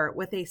 4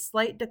 with a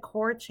slight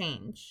decor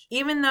change.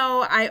 Even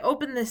though I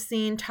opened this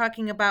scene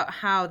talking about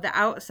how the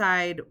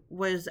outside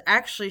was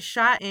actually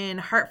shot in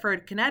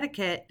Hartford,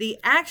 Connecticut, the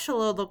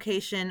actual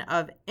location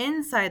of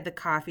inside the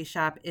coffee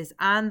shop is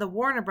on the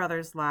Warner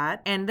Brothers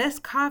lot, and this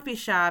coffee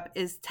shop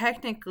is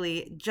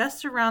technically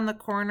just around the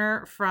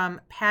corner from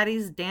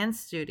Patty's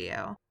dance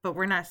studio, but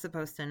we're not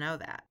supposed to know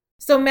that.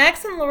 So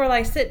Max and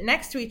Lorelai sit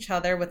next to each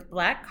other with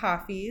black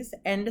coffees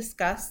and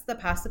discuss the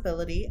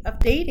possibility of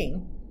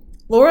dating.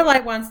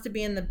 Lorelai wants to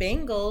be in the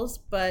Bengals,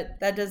 but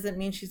that doesn't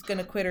mean she's going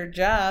to quit her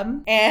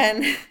job.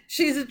 And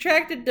she's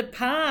attracted to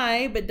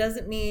Pie, but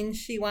doesn't mean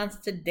she wants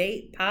to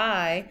date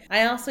Pie.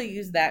 I also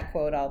use that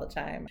quote all the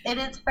time. It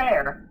is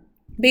fair.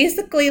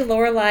 Basically,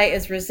 Lorelai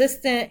is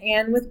resistant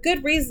and with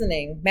good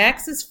reasoning.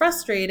 Max is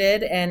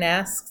frustrated and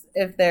asks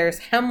if there's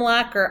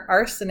hemlock or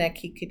arsenic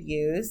he could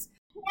use.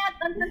 I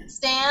can't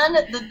understand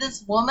that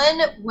this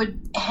woman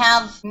would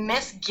have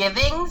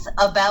misgivings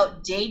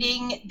about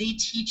dating the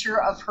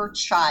teacher of her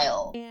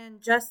child.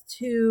 And just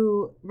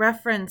to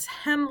reference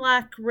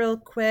hemlock real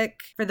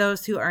quick, for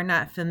those who are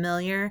not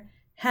familiar,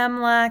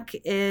 Hemlock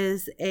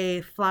is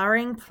a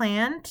flowering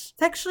plant.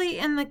 It's actually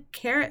in the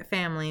carrot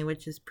family,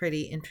 which is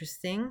pretty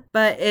interesting,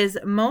 but is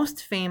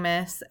most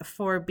famous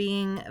for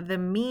being the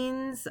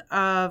means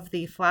of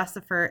the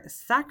philosopher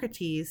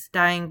Socrates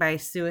dying by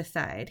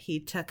suicide. He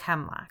took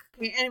hemlock.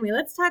 Anyway,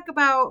 let's talk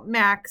about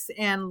Max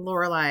and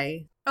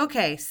Lorelai.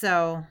 Okay,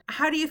 so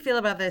how do you feel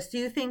about this? Do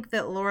you think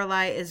that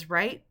Lorelai is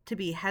right to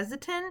be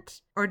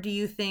hesitant, or do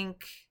you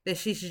think that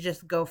she should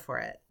just go for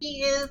it?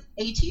 He is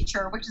a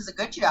teacher, which is a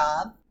good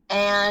job,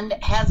 and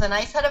has a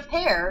nice head of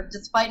hair,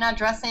 despite not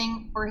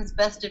dressing for his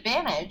best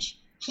advantage.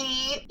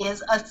 He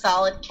is a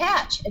solid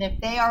catch, and if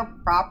they are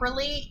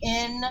properly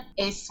in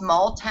a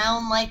small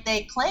town like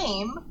they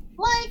claim,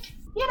 like,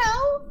 you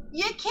know,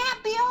 you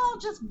can't be all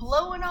just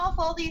blowing off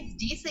all these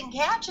decent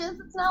catches.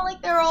 It's not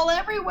like they're all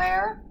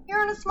everywhere.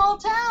 You're in a small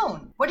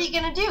town. What are you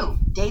going to do?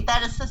 Date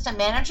that assistant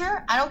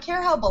manager? I don't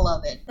care how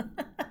beloved.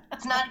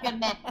 It's not a good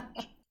match.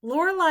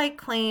 Lorelai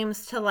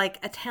claims to like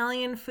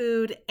Italian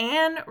food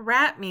and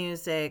rap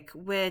music,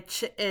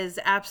 which is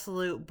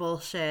absolute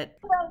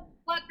bullshit. Those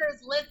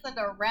fuckers listen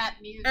to rap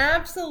music.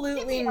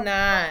 Absolutely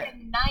not.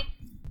 Nice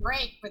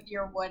break with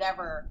your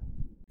whatever.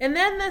 And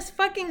then this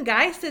fucking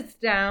guy sits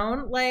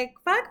down. Like,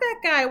 fuck that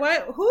guy.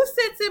 Who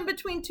sits in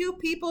between two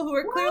people who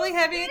are clearly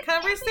having a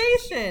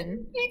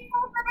conversation?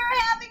 People that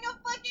are having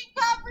a fucking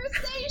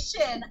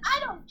conversation. I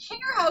don't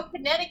care how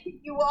Connecticut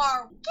you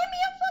are. Give me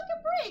a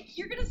fucking break.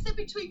 You're going to sit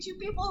between two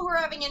people who are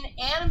having an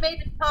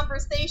animated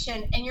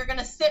conversation and you're going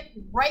to sit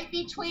right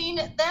between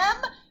them?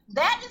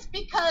 That is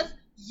because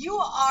you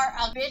are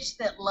a bitch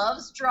that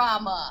loves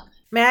drama.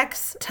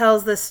 Max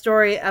tells this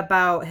story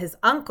about his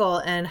uncle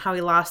and how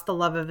he lost the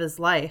love of his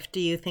life. Do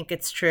you think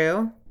it's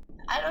true?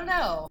 I don't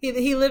know.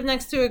 He lived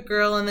next to a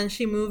girl and then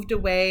she moved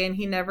away and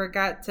he never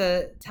got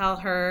to tell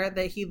her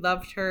that he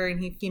loved her and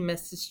he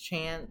missed his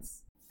chance.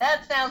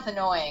 That sounds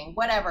annoying.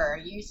 Whatever.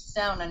 You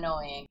sound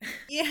annoying.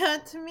 Yeah,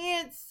 to me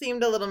it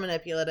seemed a little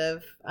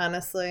manipulative,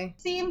 honestly.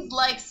 Seems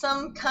like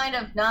some kind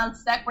of non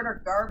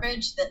sequitur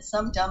garbage that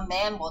some dumb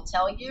man will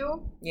tell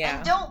you. Yeah.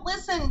 And don't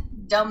listen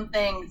dumb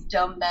things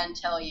dumb men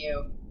tell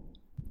you.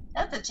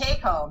 That's a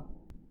take home.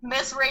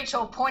 Miss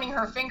Rachel pointing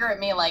her finger at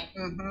me like,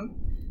 mm-hmm.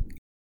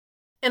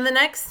 In the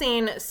next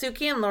scene,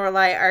 Sookie and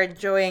Lorelai are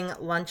enjoying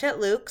lunch at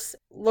Luke's.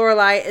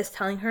 Lorelai is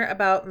telling her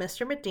about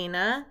Mr.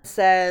 Medina.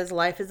 Says,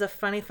 life is a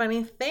funny,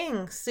 funny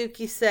thing.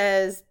 Sookie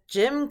says,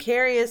 Jim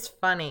Carrey is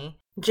funny.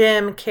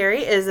 Jim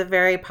Carrey is a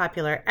very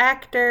popular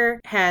actor,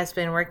 has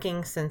been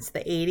working since the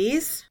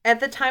 80s. At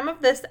the time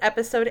of this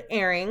episode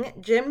airing,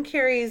 Jim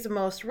Carrey's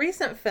most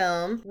recent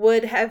film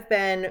would have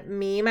been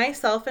Me,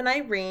 Myself, and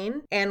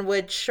Irene, and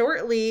would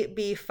shortly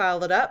be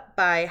followed up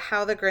by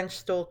How the Grinch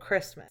Stole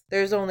Christmas.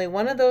 There's only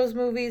one of those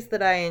movies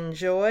that I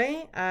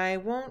enjoy. I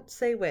won't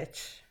say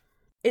which.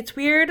 It's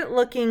weird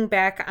looking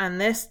back on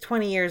this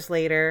 20 years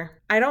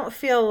later. I don't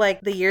feel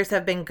like the years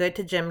have been good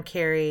to Jim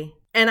Carrey.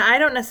 And I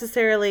don't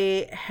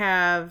necessarily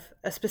have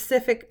a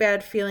specific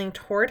bad feeling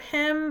toward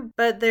him,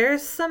 but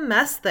there's some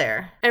mess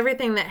there.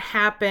 Everything that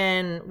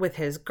happened with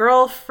his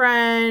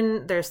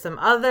girlfriend, there's some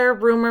other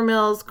rumor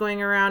mills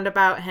going around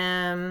about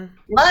him.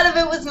 A lot of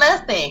it was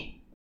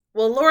messy.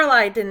 Well,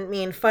 Lorelai didn't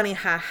mean funny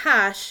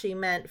ha-ha, she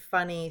meant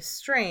funny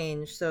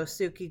strange. So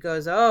Sookie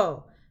goes,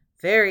 oh,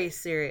 very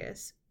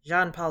serious.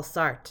 Jean-Paul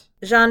Sartre.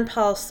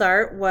 Jean-Paul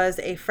Sartre was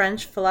a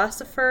French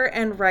philosopher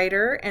and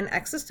writer and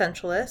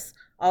existentialist,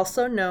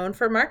 also known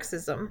for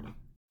Marxism.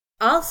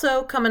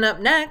 Also, coming up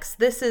next,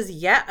 this is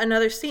yet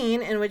another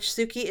scene in which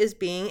Sookie is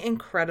being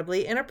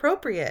incredibly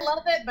inappropriate. I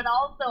love it, but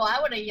also I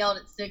would have yelled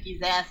at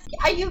Sookie's ass.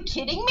 Are you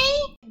kidding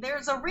me?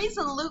 There's a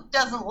reason Luke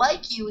doesn't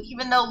like you,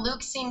 even though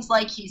Luke seems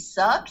like he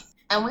sucks,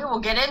 and we will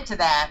get into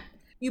that.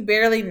 You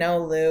barely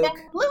know Luke. And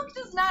Luke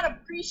does not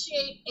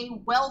appreciate a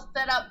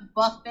well-set-up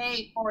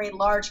buffet for a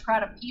large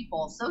crowd of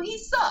people, so he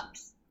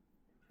sucks.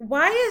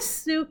 Why is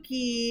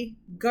Sookie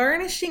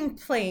garnishing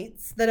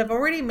plates that have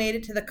already made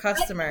it to the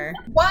customer?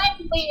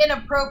 Wildly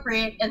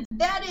inappropriate, and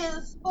that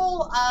is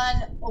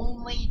full-on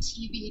only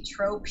TV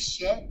trope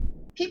shit.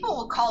 People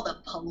will call the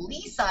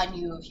police on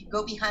you if you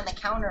go behind the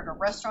counter at a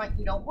restaurant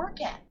you don't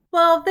work at.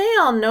 Well, they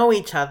all know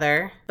each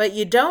other, but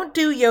you don't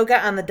do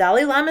yoga on the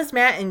Dalai Lama's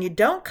mat and you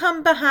don't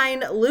come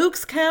behind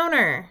Luke's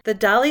counter. The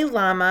Dalai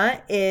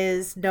Lama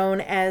is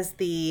known as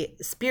the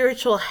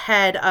spiritual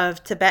head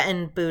of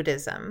Tibetan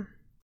Buddhism.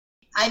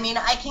 I mean,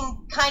 I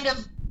can kind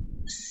of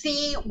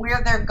see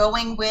where they're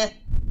going with,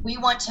 we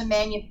want to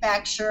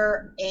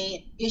manufacture an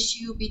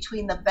issue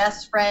between the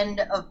best friend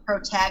of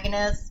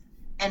protagonist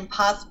and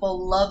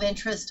possible love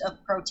interest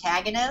of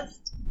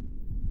protagonist,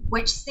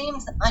 which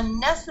seems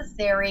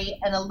unnecessary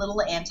and a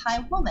little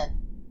anti-woman.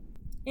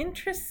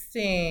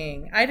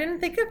 Interesting. I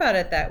didn't think about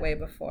it that way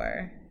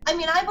before. I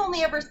mean, I've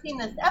only ever seen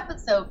this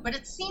episode, but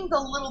it seems a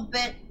little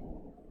bit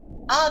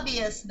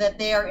obvious that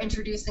they are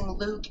introducing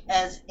Luke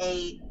as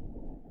a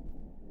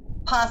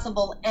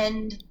possible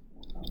end,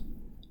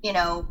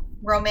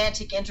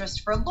 romantic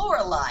interest for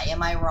Lorelai.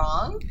 Am I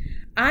wrong?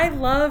 I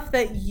love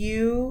that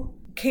you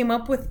came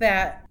up with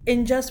that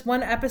in just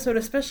one episode,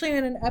 especially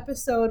in an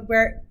episode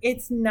where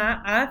it's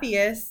not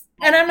obvious.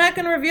 And I'm not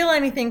going to reveal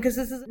anything because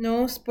this is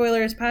no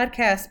spoilers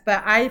podcast,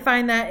 but I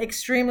find that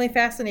extremely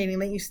fascinating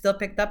that you still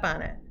picked up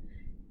on it,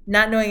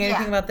 not knowing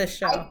anything about this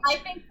show. I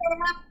think they're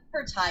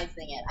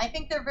advertising it. I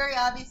think they're very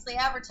obviously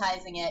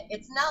advertising it.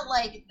 It's not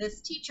like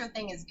this teacher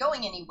thing is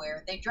going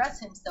anywhere. They dress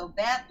him so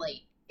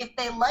badly. If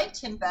they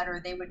liked him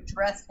better, they would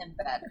dress him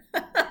better.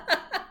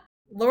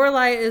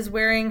 Lorelai is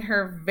wearing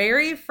her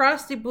very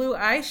frosty blue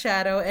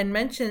eyeshadow and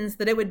mentions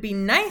that it would be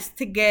nice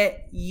to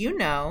get,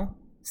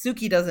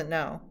 Suki doesn't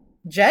know.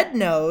 Jed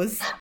knows.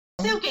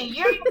 Suki,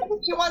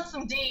 you want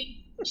some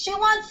D. She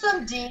wants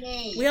some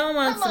D. We all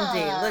want some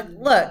D.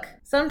 Look.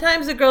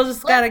 Sometimes a girl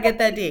just gotta get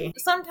that D.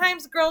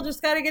 Sometimes a girl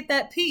just gotta get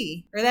that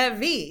P or that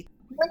V.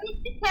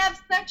 Women have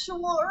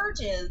sexual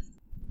urges,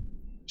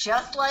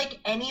 just like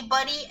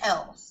anybody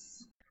else.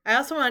 I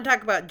also want to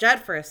talk about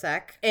Jed for a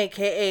sec,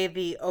 aka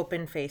the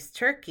open-faced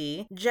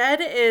turkey.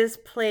 Jed is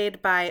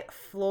played by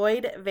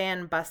Floyd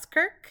Van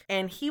Buskirk,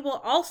 and he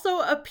will also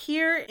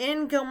appear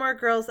in Gilmore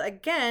Girls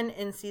again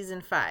in season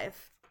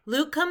 5.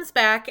 Luke comes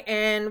back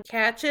and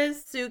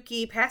catches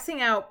Suki passing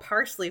out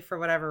parsley for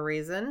whatever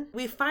reason.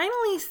 We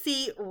finally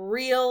see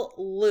real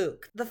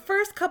Luke. The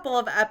first couple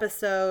of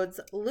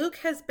episodes, Luke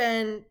has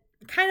been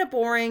kind of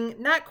boring,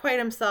 not quite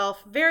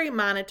himself, very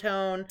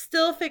monotone,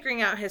 still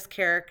figuring out his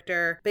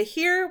character. But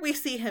here we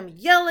see him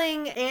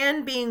yelling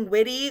and being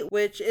witty,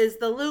 which is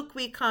the Luke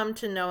we come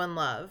to know and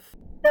love.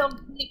 So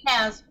he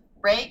has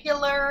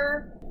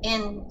regular,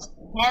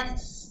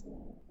 intense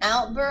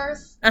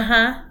outbursts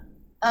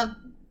of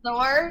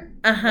sort.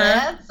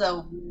 That's a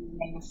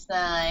warning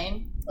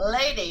sign.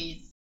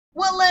 Ladies,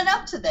 what led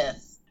up to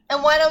this?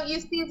 And why don't you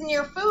season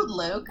your food,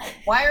 Luke?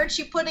 Why aren't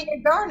you putting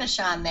a garnish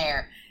on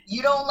there?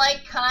 You don't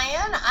like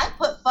cayenne? I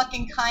put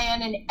fucking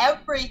cayenne in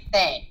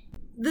everything.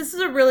 This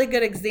is a really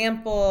good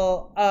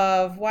example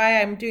of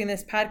why I'm doing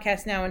this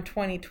podcast now in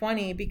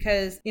 2020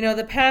 because,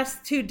 the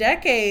past 2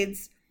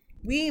 decades,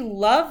 we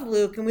love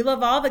Luke and we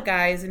love all the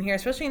guys in here,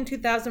 especially in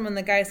 2000 when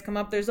the guys come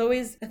up. There's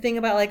always a thing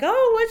about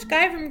which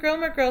guy from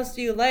Gilmore Girls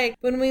do you like?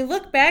 When we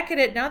look back at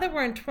it, now that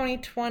we're in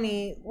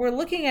 2020, we're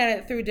looking at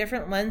it through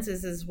different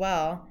lenses as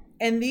well.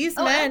 And these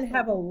men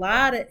have a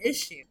lot of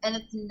issues. And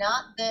it's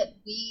not that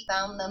we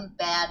found them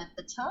bad at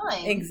the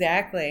time.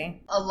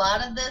 Exactly. A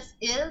lot of this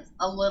is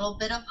a little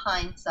bit of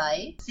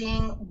hindsight,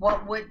 seeing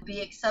what would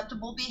be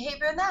acceptable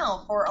behavior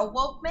now for a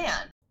woke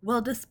man.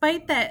 Well,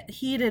 despite that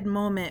heated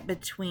moment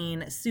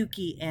between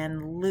Suki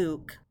and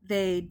Luke,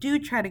 they do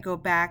try to go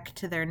back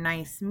to their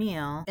nice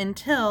meal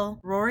until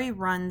Rory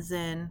runs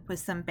in with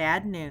some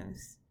bad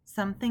news.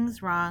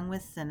 Something's wrong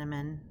with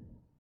Cinnamon.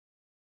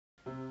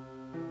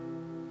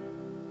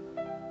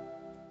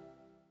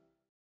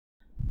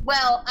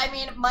 Well,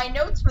 my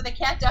notes for the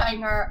cat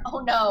dying are, oh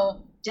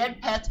no,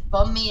 dead pets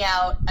bum me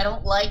out. I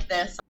don't like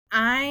this.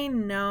 I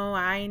know.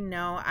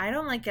 I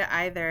don't like it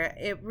either.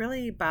 It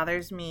really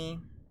bothers me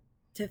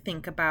to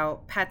think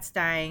about pets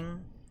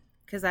dying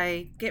because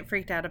I get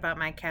freaked out about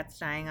my cats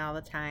dying all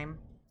the time.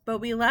 But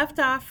we left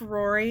off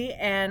Rory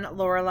and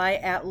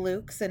Lorelai at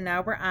Luke's, and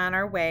now we're on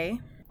our way.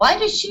 Why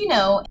does she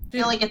know? I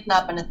feel like it's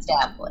not been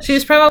established. She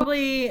was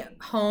probably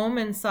home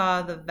and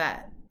saw the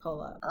vet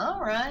pull up. All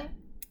right.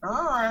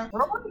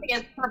 Rory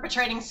is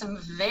perpetrating some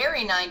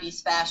very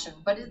 90s fashion,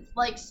 but it's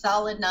like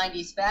solid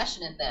 90s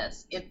fashion in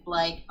this. It's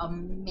like a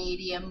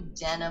medium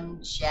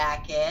denim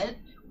jacket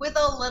with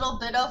a little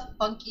bit of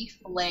funky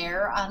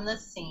flair on the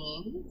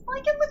seams.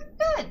 Like, it looks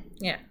good.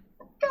 Yeah.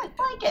 Good,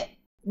 like it.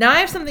 Now I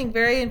have something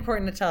very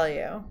important to tell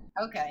you.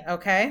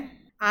 Okay.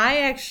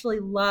 I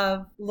actually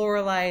love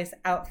Lorelai's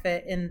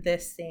outfit in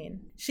this scene.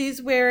 She's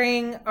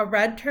wearing a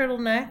red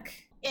turtleneck.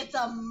 It's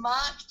a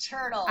mock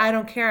turtle. I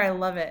don't care. I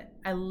love it.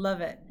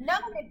 No,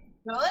 it's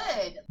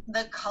good.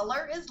 The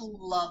color is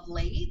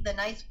lovely. The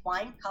nice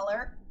wine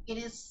color. It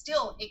is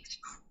still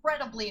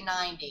incredibly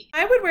 90s.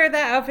 I would wear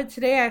that outfit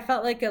today. I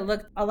felt like it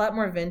looked a lot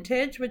more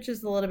vintage, which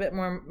is a little bit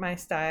more my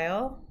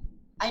style.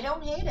 I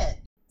don't hate it.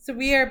 So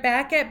we are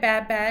back at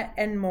Babette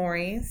and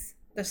Maury's.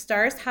 The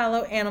Stars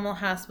Hollow Animal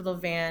Hospital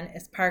van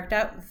is parked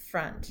out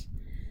front.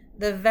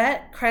 The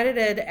vet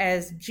credited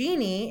as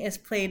Jeannie is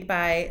played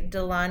by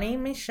Delaney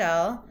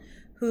Michel,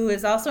 who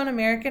is also an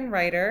American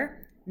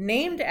writer,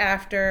 named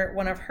after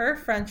one of her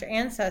French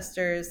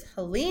ancestors,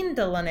 Helene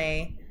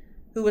Delaunay,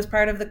 who was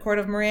part of the court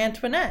of Marie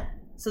Antoinette.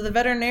 So the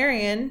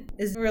veterinarian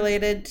is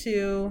related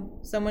to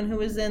someone who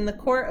was in the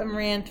court of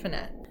Marie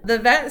Antoinette. The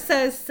vet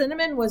says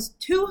Cinnamon was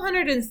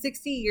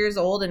 260 years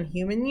old in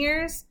human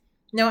years.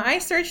 Now, I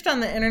searched on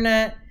the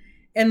internet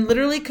and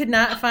literally could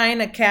not find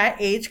a cat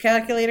age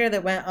calculator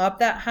that went up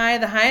that high.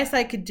 The highest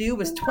I could do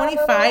was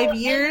 25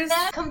 years.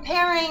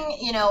 Comparing,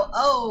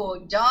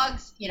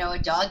 dogs, a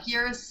dog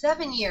year is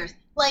 7 years.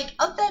 Like,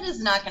 a vet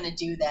is not going to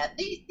do that.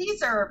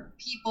 These are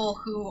people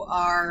who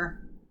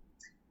are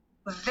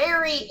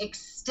very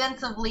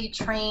extensively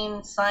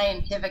trained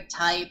scientific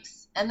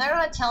types, and they're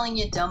not telling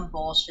you dumb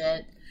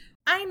bullshit.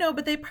 I know,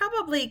 but they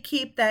probably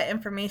keep that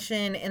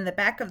information in the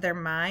back of their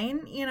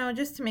mind,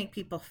 just to make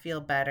people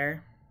feel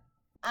better.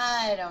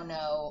 I don't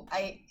know.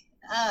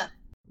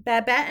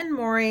 Babette and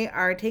Maury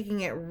are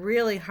taking it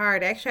really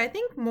hard. Actually, I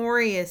think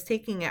Maury is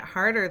taking it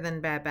harder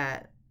than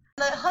Babette.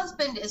 The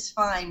husband is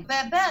fine.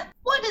 Babette,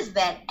 what is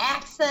that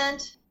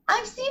accent?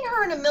 I've seen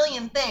her in a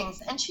million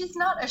things, and she's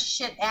not a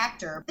shit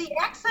actor. The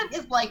accent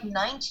is like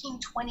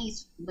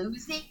 1920s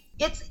bluesy.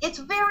 It's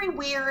very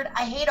weird.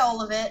 I hate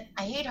all of it.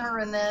 I hate her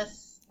in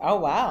this. Oh,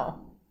 wow.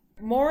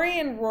 Maury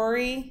and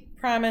Rory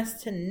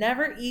promise to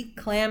never eat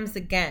clams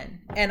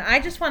again. And I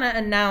just want to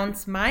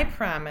announce my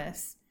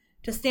promise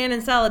to stand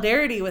in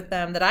solidarity with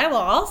them that I will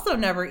also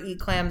never eat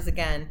clams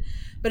again.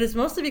 But it's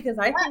mostly because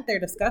I think they're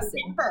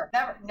disgusting.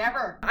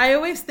 Never. I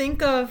always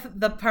think of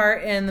the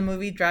part in the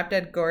movie Drop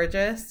Dead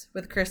Gorgeous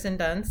with Kirsten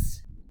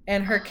Dunst.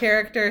 And her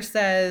character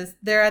says,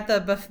 they're at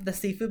the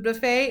seafood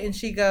buffet, and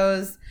she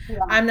goes,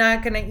 I'm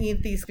not going to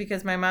eat these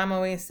because my mom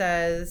always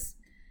says,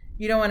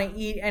 you don't want to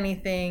eat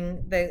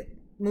anything that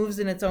moves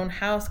in its own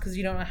house because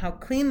you don't know how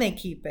clean they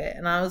keep it.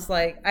 And I was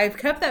like, I've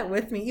kept that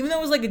with me, even though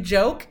it was like a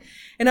joke.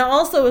 And it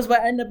also is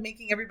what ended up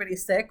making everybody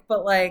sick.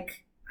 But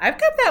like, I've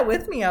kept that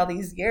with me all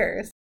these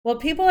years. While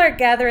people are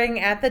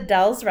gathering at the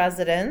Dells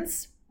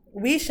residence,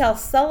 we shall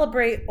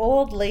celebrate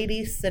Old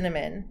Lady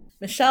Cinnamon.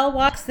 Michelle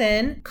walks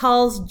in,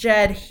 calls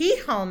Jed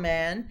Hee-Haw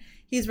Man.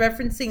 He's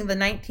referencing the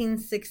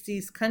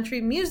 1960s country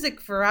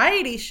music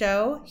variety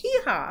show,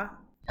 Hee-Haw.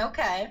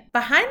 Okay.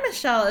 Behind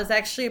Michelle is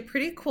actually a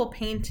pretty cool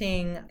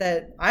painting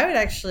that I would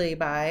actually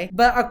buy.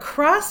 But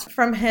across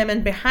from him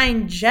and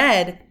behind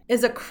Jed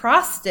is a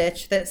cross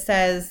stitch that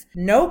says,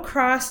 no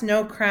cross,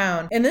 no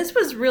crown. And this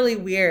was really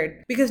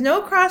weird because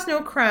No Cross,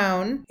 No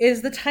Crown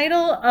is the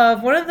title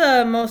of one of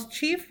the most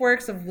chief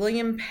works of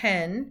William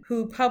Penn,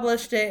 who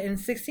published it in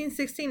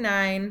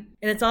 1669.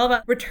 And it's all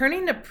about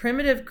returning to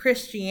primitive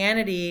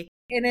Christianity.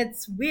 And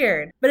it's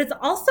weird, but it's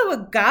also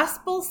a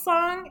gospel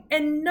song,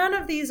 and none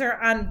of these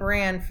are on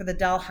brand for the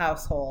Dell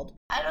household.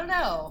 I don't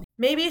know.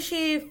 Maybe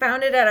she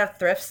found it at a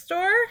thrift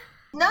store?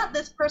 Not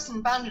this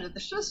person found it at the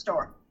thrift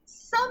store.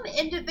 Some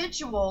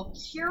individual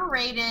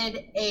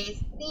curated a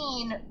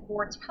scene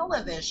for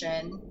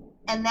television,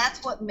 and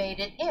that's what made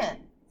it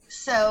in.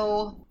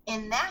 So,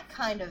 in that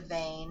kind of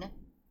vein,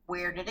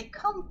 where did it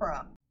come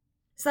from?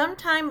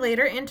 Sometime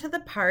later into the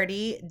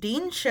party,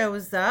 Dean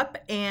shows up,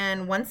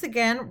 and once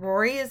again,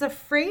 Rory is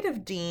afraid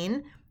of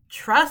Dean.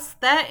 Trust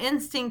that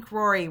instinct,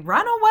 Rory.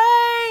 Run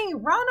away!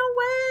 Run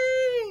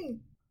away!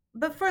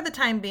 But for the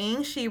time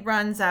being, she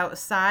runs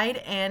outside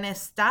and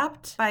is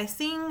stopped by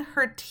seeing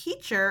her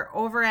teacher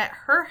over at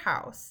her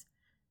house.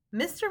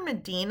 Mr.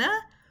 Medina?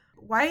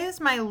 Why is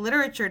my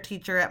literature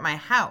teacher at my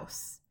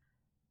house?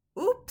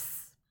 Oops.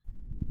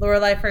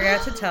 Lorelai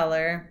forgot to tell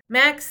her.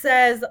 Max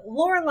says,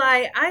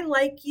 Lorelai, I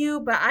like you,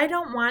 but I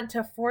don't want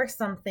to force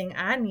something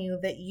on you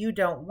that you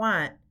don't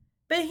want.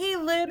 But he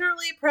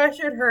literally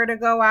pressured her to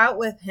go out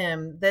with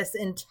him this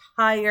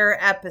entire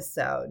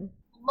episode.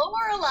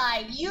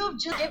 Lorelai, you've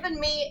just given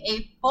me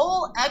a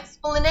full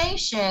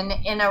explanation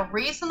in a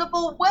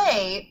reasonable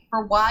way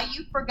for why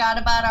you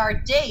forgot about our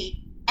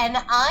date, and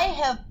I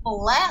have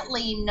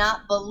flatly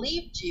not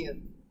believed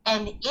you.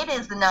 And it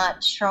is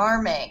not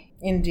charming.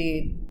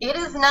 Indeed. It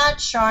is not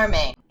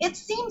charming. It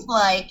seems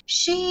like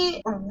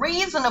she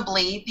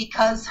reasonably,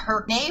 because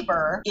her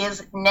neighbor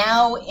is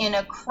now in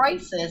a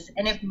crisis,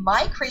 and if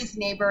my crazy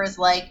neighbor is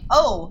like,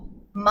 oh,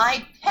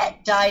 my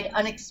pet died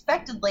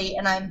unexpectedly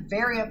and I'm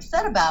very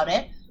upset about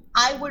it,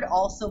 I would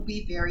also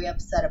be very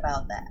upset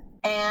about that.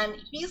 And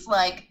he's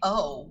like,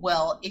 oh,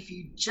 well, if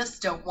you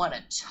just don't want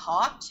to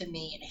talk to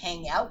me and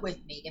hang out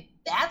with me, if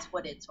that's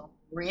what it's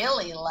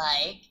really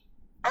like,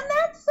 and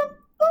that's some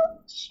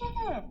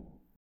bullshit.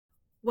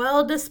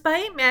 Well,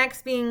 despite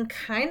Max being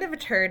kind of a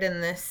turd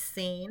in this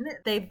scene,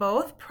 they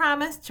both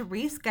promise to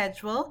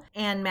reschedule,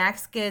 and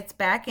Max gets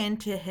back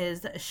into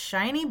his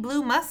shiny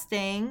blue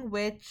Mustang,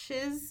 which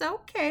is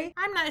okay.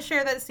 I'm not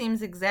sure that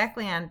seems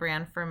exactly on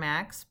brand for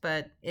Max,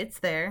 but it's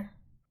there.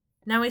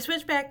 Now we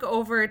switch back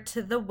over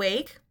to the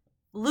wake.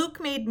 Luke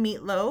made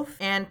meatloaf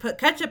and put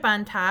ketchup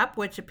on top,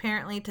 which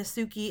apparently to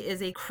Suki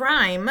is a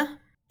crime.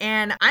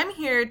 And I'm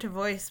here to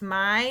voice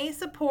my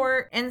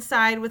support and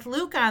side with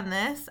Luke on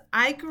this.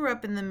 I grew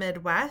up in the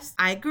Midwest.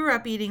 I grew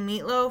up eating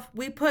meatloaf.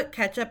 We put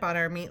ketchup on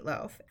our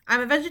meatloaf. I'm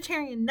a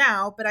vegetarian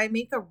now, but I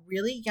make a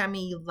really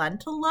yummy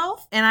lentil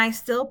loaf, and I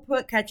still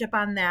put ketchup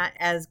on that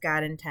as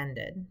God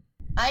intended.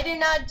 I do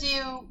not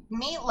do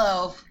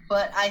meatloaf,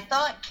 but I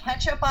thought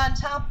ketchup on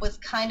top was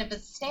kind of a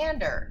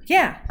standard.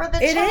 Yeah, for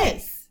the it taste.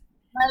 is.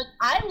 Like,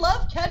 I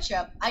love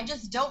ketchup. I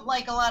just don't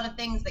like a lot of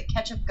things that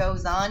ketchup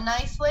goes on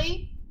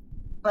nicely.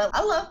 But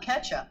I love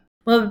ketchup.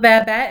 Well,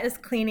 Babette is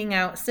cleaning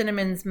out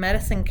Cinnamon's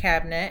medicine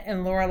cabinet,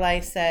 and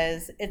Lorelai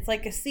says it's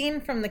like a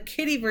scene from the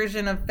kiddie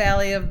version of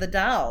Valley of the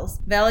Dolls.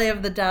 Valley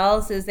of the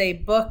Dolls is a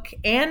book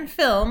and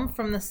film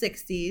from the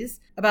 60s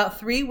about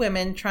 3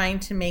 women trying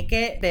to make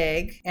it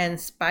big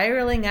and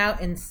spiraling out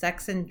in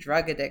sex and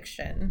drug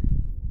addiction.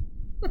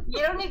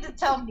 You don't need to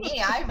tell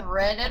me. I've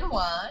read and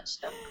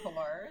watched, of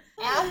course.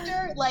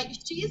 After,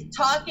 she's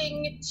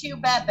talking to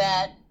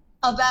Babette,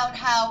 about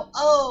how,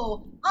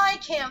 oh, I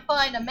can't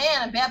find a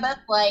man. And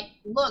Babette's like,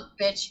 look,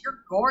 bitch, you're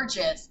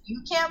gorgeous.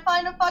 You can't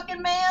find a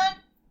fucking man?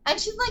 And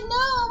she's like, no,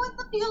 I want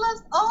somebody who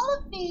loves all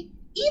of me.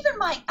 Even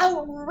my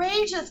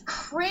outrageous,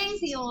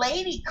 crazy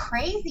lady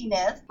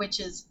craziness, which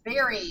is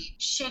very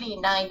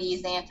shitty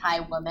 90s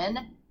anti-woman.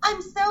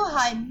 I'm so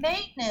high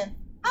maintenance.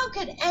 How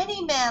could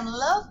any man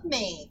love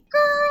me?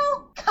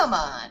 Girl, come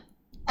on.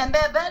 And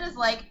Babette is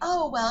like,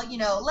 oh, well,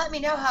 let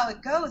me know how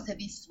it goes. Have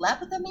you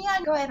slept with him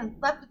yet? Go ahead and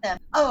slept with him.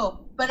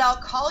 Oh, but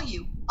I'll call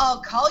you.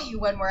 I'll call you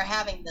when we're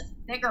having the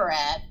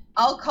cigarette.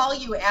 I'll call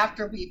you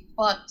after we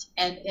fucked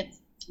and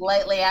it's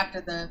slightly after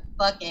the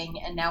fucking,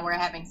 and now we're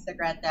having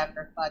cigarettes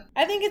after fuck.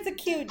 I think it's a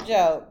cute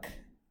joke.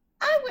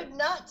 I would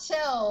not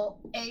tell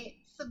a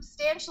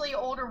substantially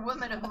older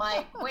woman of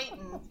my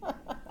acquaintance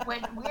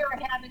when we were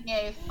having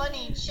a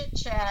funny chit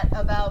chat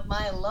about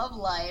my love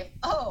life,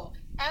 oh,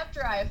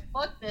 after I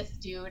fuck this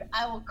dude,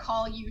 I will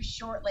call you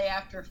shortly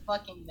after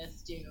fucking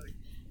this dude.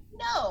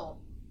 No.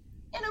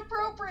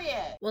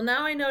 Inappropriate. Well,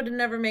 now I know to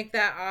never make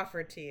that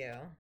offer to you.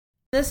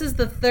 This is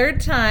the third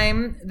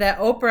time that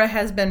Oprah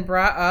has been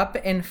brought up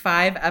in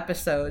 5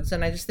 episodes,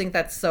 and I just think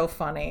that's so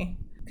funny.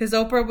 Because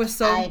Oprah was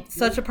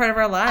such a part of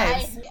our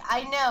lives.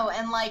 I know,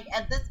 and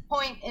at this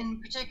point in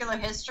particular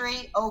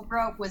history,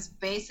 Oprah was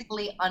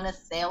basically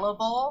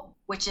unassailable,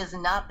 which is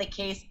not the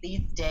case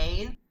these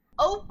days.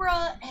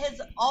 Oprah has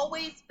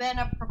always been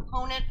a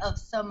proponent of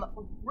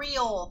some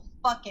real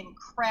fucking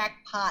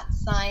crackpot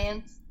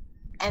science.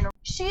 And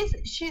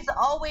she's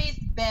always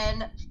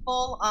been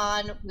full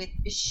on with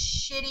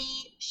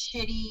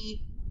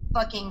shitty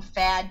fucking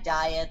fad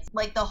diets.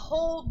 Like, the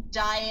whole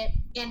diet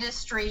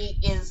industry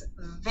is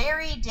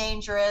very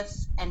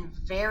dangerous and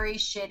very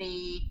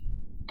shitty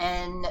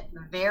and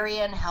very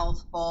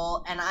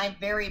unhealthful. And I've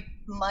very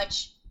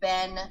much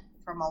been,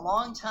 from a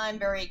long time,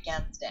 very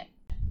against it.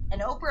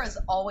 And Oprah has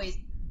always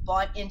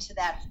bought into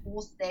that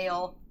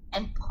wholesale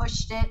and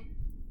pushed it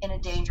in a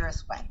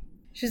dangerous way.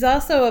 She's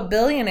also a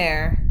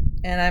billionaire.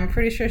 And I'm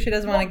pretty sure she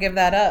doesn't want to give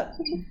that up.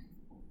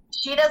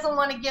 She doesn't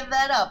want to give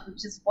that up,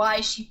 which is why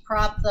she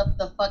props up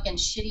the fucking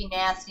shitty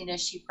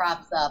nastiness she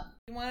props up.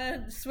 You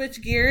want to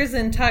switch gears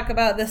and talk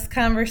about this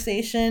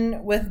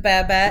conversation with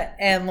Babette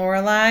and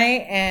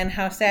Lorelai and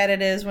how sad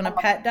it is when a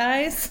pet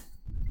dies?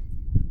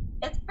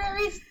 It's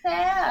very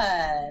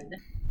sad.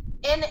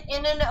 In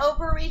an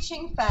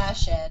overreaching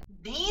fashion.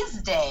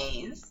 These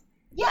days,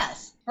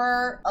 yes,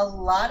 for a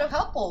lot of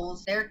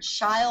couples, their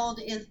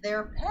child is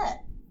their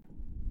pet.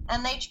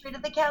 And they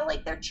treated the cat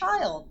like their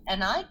child.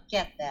 And I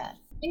get that.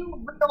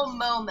 In real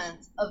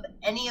moments of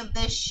any of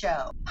this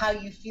show, how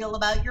you feel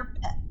about your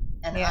pet.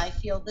 And yeah. I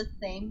feel the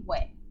same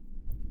way.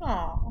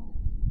 Aww.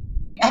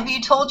 Have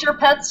you told your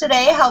pets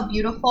today how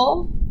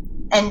beautiful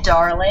and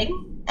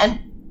darling and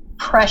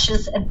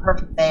precious and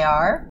perfect they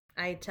are?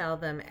 I tell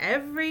them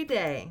every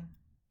day.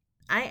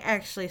 I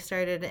actually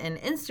started an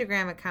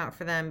Instagram account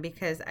for them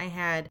because I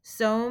had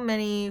so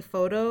many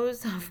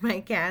photos of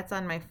my cats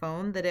on my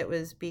phone that it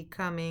was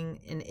becoming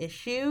an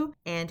issue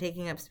and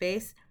taking up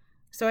space.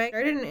 So I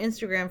started an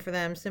Instagram for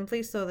them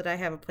simply so that I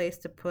have a place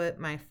to put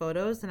my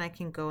photos and I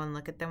can go and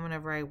look at them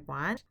whenever I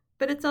want.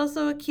 But it's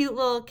also a cute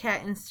little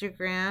cat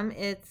Instagram.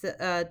 It's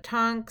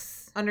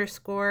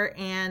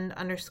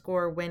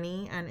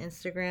Tonks_and_Winnie on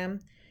Instagram.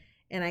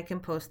 And I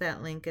can post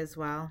that link as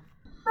well.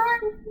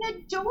 That's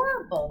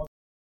adorable.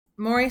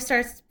 Maury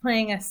starts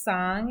playing a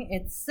song.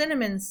 It's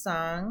Cinnamon's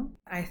song,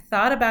 I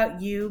Thought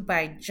About You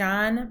by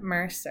John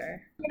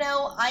Mercer.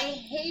 I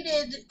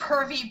hated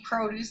Pervy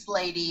Produce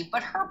Lady,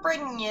 but her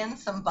bringing in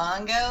some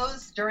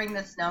bongos during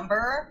this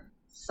number,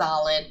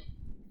 solid.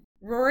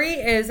 Rory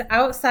is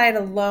outside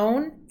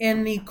alone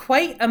in the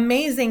quite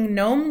amazing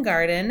gnome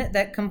garden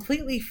that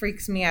completely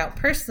freaks me out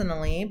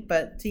personally,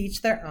 but to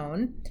each their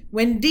own,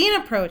 when Dean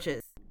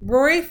approaches.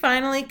 Rory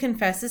finally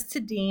confesses to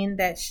Dean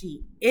that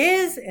she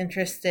is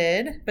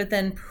interested, but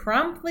then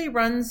promptly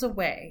runs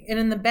away. And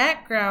in the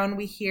background,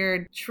 we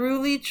hear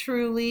Truly,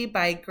 Truly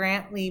by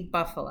Grant Lee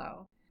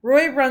Buffalo.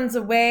 Rory runs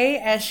away,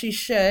 as she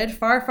should,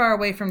 far, far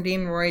away from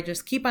Dean and Rory.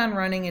 Just keep on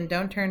running and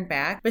don't turn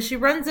back. But she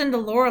runs into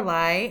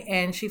Lorelai,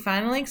 and she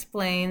finally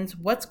explains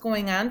what's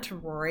going on to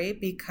Rory,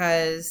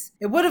 because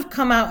it would have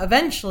come out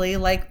eventually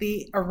like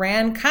the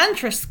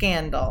Iran-Contra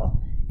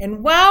scandal.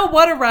 And wow,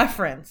 what a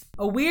reference.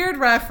 A weird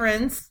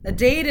reference, a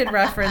dated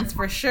reference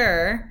for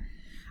sure.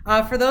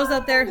 For those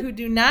out there who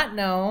do not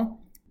know,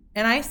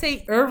 and I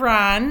say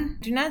Iran,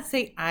 do not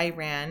say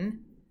Iran.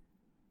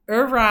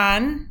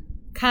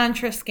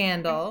 Iran-Contra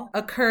scandal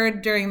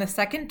occurred during the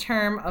second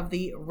term of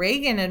the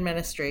Reagan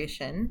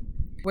administration,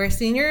 where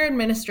senior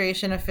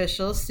administration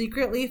officials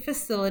secretly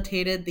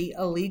facilitated the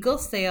illegal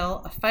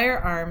sale of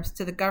firearms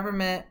to the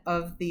government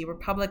of the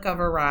Republic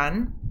of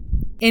Iran,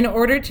 in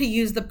order to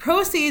use the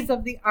proceeds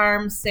of the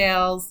arms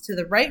sales to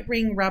the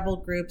right-wing rebel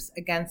groups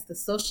against the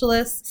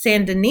socialist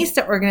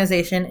Sandinista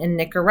organization in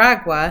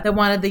Nicaragua that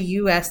wanted the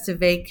U.S. to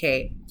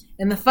vacate.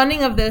 And the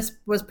funding of this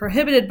was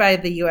prohibited by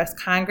the U.S.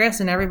 Congress,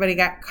 and everybody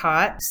got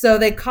caught. So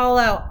they call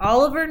out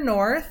Oliver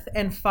North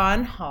and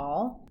Fawn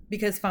Hall,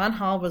 because Fawn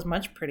Hall was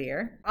much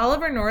prettier.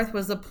 Oliver North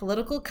was a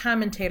political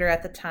commentator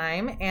at the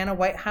time and a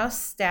White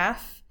House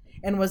staff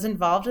and was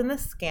involved in the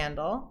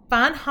scandal.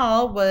 Fawn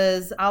Hall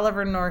was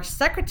Oliver North's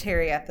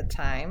secretary at the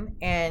time,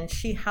 and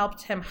she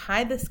helped him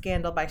hide the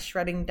scandal by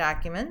shredding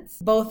documents.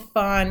 Both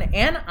Fawn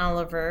and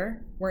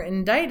Oliver were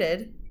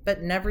indicted,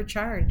 but never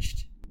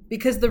charged,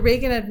 because the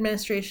Reagan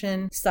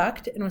administration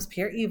sucked and was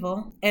pure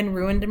evil and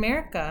ruined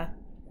America.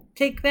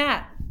 Take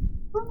that.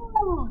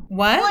 Ooh,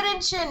 What?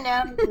 Wouldn't you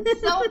know?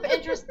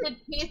 Self-interested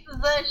pieces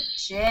of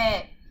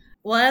shit.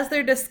 Well, as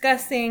they're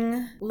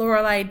discussing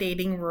Lorelai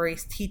dating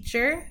Rory's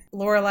teacher,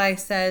 Lorelai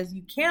says,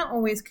 "You can't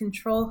always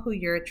control who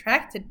you're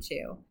attracted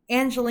to."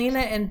 Angelina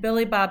and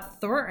Billy Bob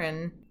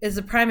Thornton is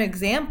a prime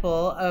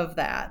example of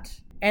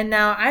that. And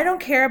now I don't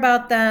care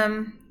about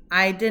them.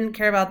 I didn't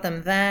care about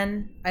them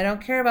then. I don't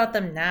care about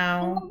them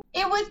now.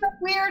 It was a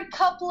weird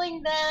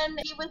coupling then.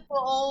 He was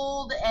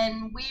old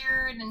and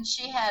weird, and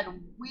she had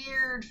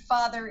weird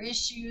father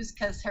issues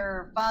because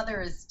her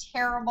father is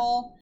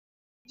terrible.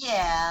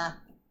 Yeah.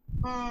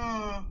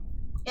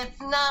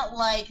 It's not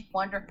like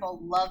wonderful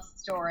love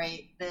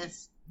story,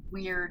 this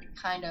weird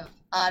kind of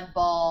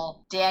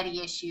oddball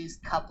daddy issues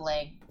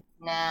coupling.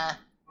 Nah.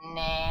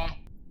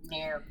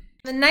 No.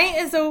 The night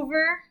is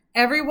over.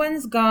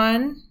 Everyone's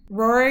gone.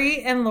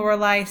 Rory and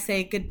Lorelai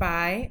say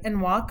goodbye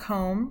and walk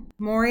home.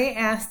 Maury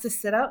asks to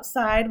sit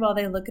outside while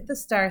they look at the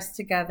stars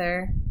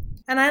together.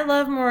 And I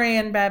love Maury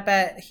and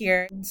Babette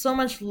here. So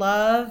much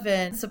love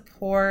and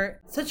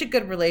support. Such a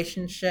good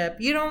relationship.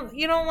 You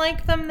don't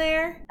like them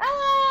there?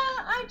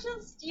 I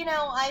just,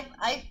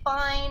 I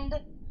find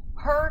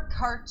her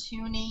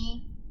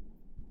cartoony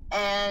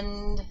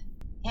and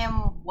him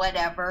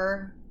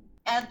whatever.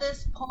 At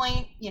this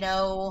point,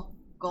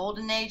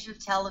 golden age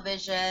of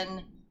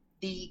television,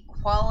 the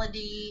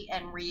quality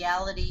and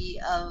reality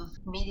of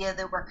media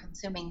that we're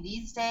consuming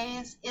these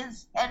days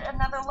is at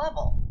another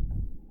level.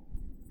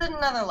 It's at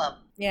another level.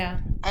 Yeah.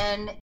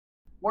 And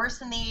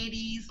worse in the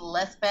 80s,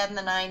 less bad in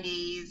the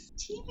 90s.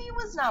 TV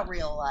was not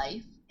real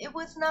life. It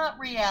was not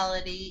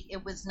reality.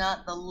 It was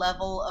not the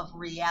level of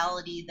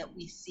reality that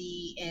we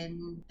see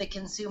in the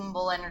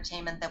consumable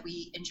entertainment that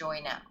we enjoy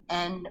now.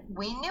 And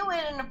we knew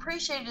it and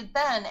appreciated it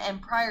then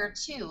and prior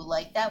to.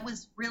 Like, that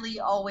was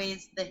really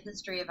always the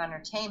history of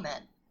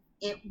entertainment.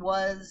 It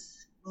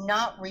was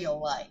not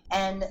real life.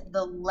 And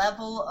the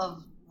level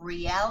of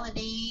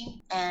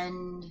reality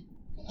and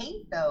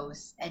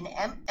pathos and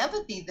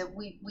empathy that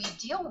we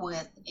deal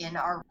with in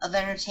our of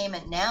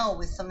entertainment now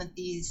with some of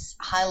these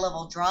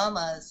high-level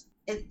dramas,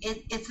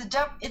 it's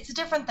a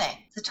different thing.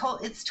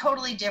 It's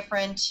totally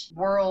different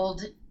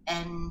world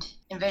and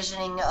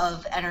envisioning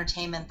of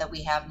entertainment that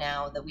we have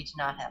now that we do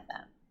not have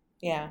then.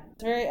 Yeah,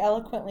 it's very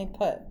eloquently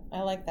put.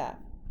 I like that.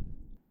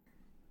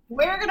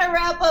 We're gonna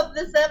wrap up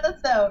this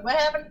episode. What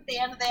happened at the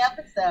end of the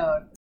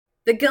episode?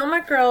 The Gilmore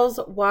Girls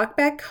walk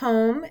back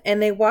home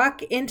and they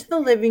walk into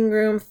the living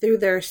room through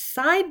their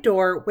side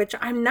door, which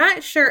I'm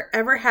not sure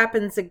ever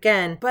happens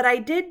again. But I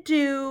did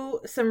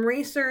do some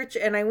research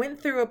and I went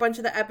through a bunch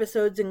of the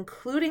episodes,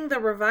 including the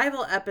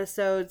revival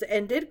episodes,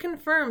 and did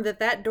confirm that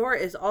that door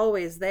is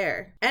always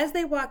there. As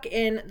they walk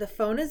in, the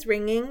phone is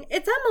ringing.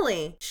 It's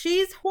Emily.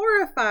 She's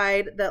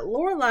horrified that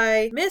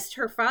Lorelai missed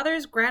her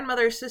father's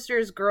grandmother's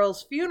sister's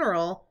girl's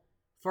funeral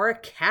for a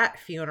cat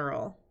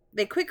funeral.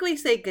 They quickly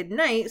say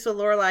goodnight so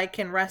Lorelai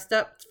can rest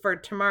up for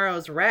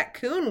tomorrow's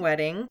raccoon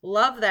wedding.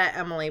 Love that,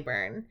 Emily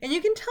Byrne. And you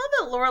can tell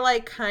that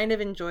Lorelai kind of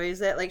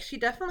enjoys it. Like, she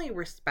definitely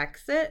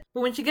respects it.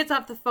 But when she gets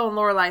off the phone,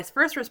 Lorelai's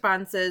first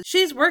response is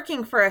she's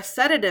working for a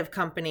sedative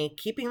company,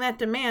 keeping that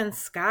demand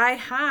sky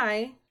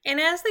high. And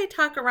as they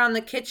talk around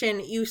the kitchen,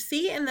 you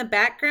see in the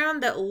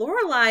background that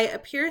Lorelai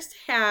appears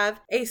to have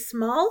a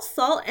small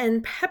salt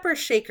and pepper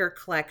shaker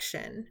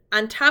collection.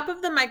 On top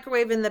of the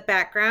microwave in the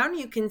background,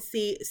 you can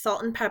see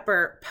salt and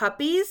pepper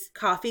puppies,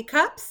 coffee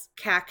cups,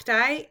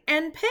 cacti,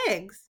 and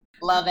pigs.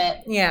 Love it.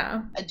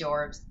 Yeah.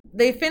 Adorbs.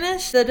 They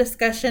finish the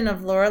discussion of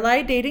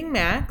Lorelai dating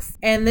Max,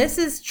 and this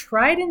is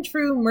tried and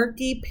true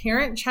murky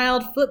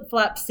parent-child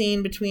flip-flop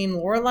scene between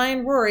Lorelai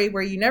and Rory,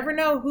 where you never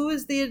know who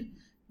is the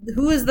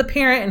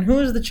parent and who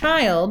is the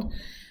child.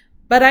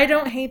 But I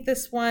don't hate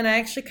this one. I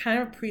actually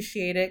kind of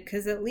appreciate it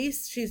because at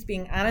least she's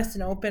being honest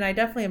and open. I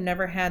definitely have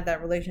never had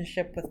that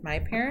relationship with my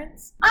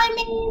parents. I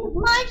mean,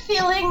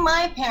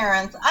 my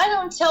parents, I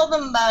don't tell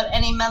them about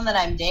any men that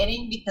I'm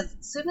dating because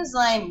as soon as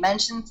I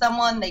mention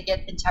someone, they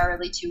get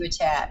entirely too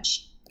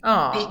attached.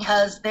 Aww.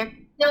 Because they're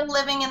still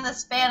living in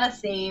this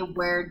fantasy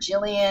where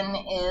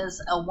Jillian is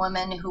a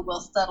woman who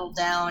will settle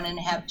down and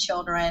have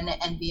children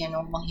and be a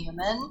normal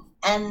human.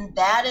 And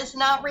that is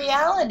not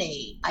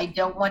reality. I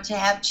don't want to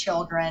have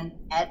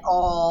children at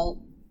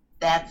all.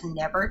 That's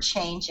never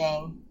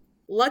changing.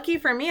 Lucky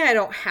for me, I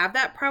don't have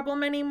that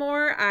problem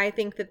anymore. I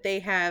think that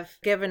they have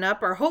given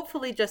up or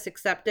hopefully just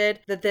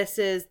accepted that this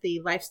is the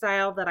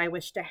lifestyle that I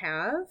wish to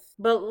have.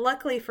 But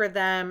luckily for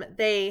them,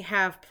 they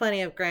have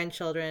plenty of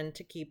grandchildren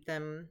to keep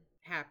them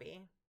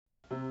happy.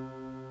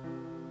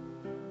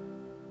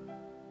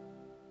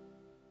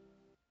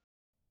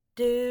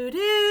 Do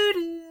do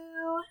do.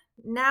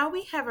 Now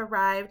we have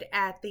arrived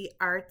at the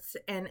arts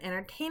and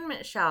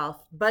entertainment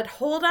shelf. But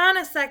hold on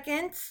a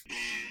second.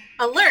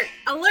 Alert!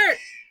 Alert!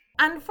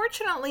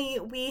 Unfortunately,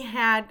 we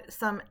had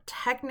some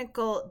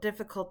technical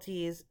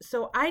difficulties,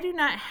 so I do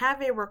not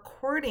have a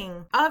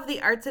recording of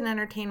the Arts and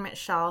Entertainment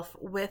Shelf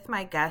with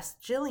my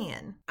guest,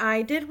 Jillian.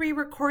 I did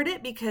re-record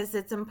it because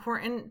it's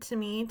important to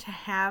me to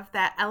have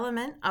that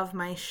element of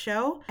my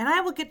show, and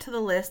I will get to the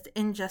list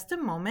in just a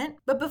moment.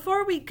 But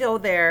before we go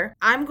there,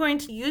 I'm going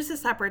to use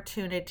this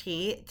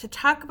opportunity to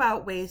talk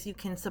about ways you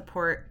can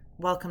support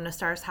Welcome to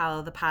Stars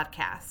Hollow, the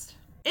podcast.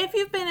 If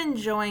you've been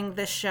enjoying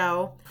this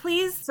show,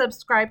 please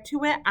subscribe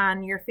to it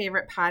on your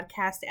favorite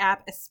podcast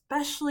app,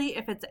 especially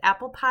if it's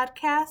Apple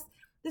Podcasts.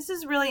 This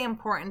is really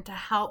important to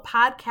help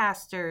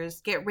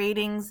podcasters get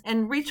ratings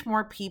and reach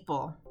more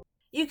people.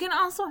 You can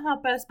also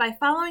help us by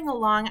following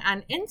along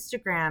on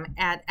Instagram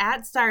at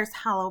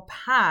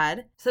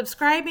 @StarsHollowPod,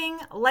 subscribing,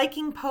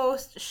 liking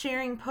posts,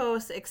 sharing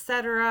posts,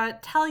 etc.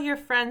 Tell your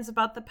friends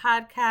about the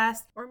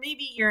podcast, or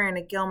maybe you're in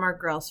a Gilmore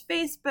Girls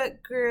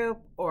Facebook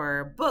group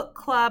or book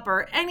club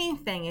or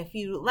anything. If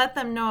you let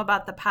them know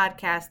about the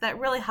podcast, that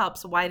really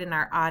helps widen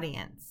our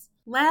audience.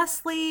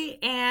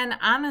 Lastly, and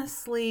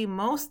honestly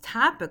most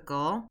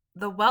topical,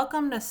 the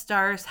Welcome to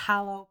Stars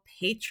Hollow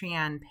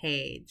Patreon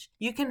page.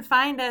 You can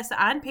find us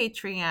on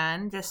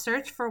Patreon. Just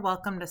search for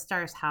Welcome to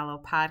Stars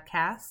Hollow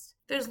podcast.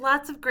 There's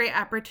lots of great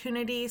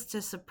opportunities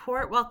to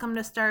support Welcome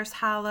to Stars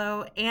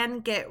Hollow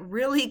and get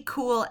really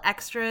cool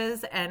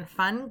extras and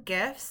fun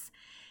gifts.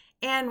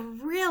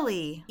 And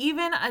really,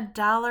 even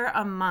 $1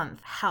 a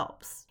month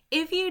helps.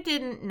 If you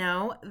didn't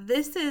know,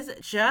 this is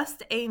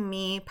just a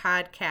me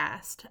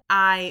podcast.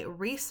 I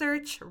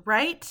research,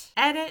 write,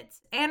 edit,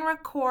 and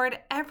record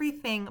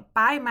everything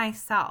by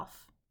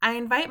myself. I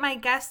invite my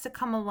guests to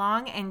come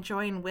along and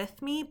join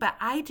with me, but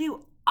I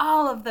do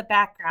all of the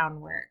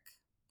background work.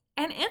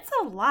 And it's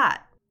a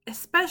lot,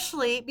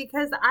 especially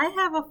because I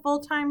have a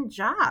full-time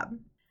job.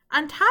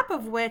 On top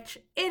of which,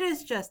 it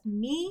is just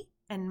me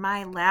and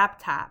my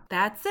laptop.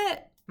 That's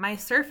it, my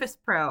Surface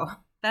Pro.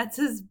 That's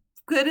as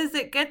good as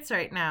it gets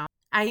right now.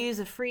 I use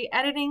a free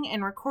editing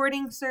and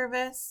recording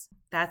service.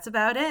 That's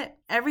about it.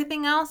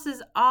 Everything else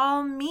is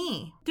all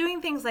me.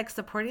 Doing things like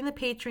supporting the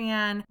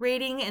Patreon,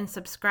 rating and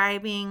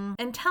subscribing,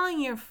 and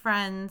telling your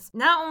friends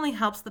not only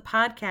helps the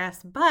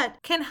podcast, but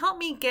can help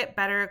me get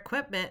better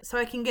equipment so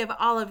I can give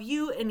all of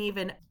you an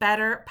even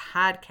better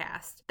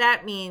podcast.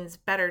 That means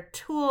better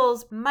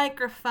tools,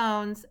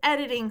 microphones,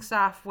 editing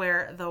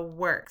software, the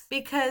works.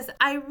 Because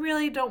I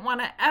really don't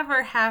want to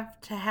ever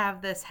have to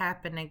have this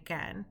happen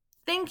again.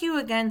 Thank you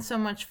again so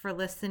much for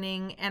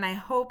listening, and I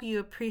hope you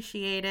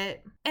appreciate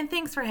it. And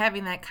thanks for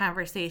having that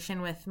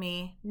conversation with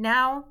me.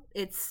 Now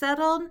it's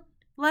settled.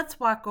 Let's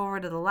walk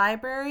over to the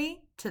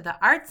library, to the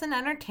Arts and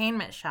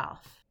Entertainment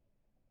Shelf.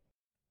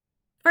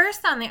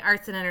 First on the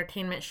Arts and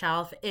Entertainment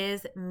Shelf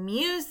is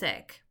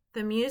music.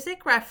 The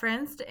music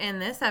referenced in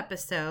this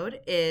episode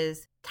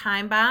is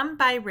Time Bomb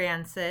by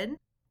Rancid,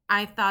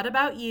 I Thought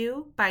About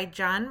You by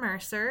John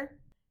Mercer,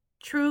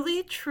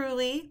 Truly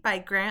Truly by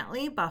Grant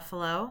Lee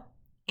Buffalo,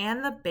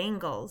 and The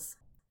Bangles.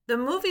 The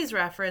movies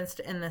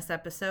referenced in this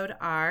episode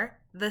are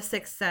The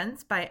Sixth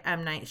Sense by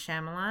M. Night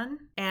Shyamalan.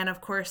 And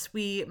of course,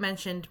 we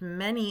mentioned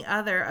many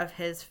other of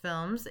his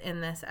films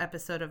in this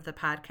episode of the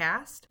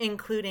podcast,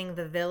 including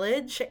The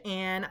Village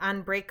and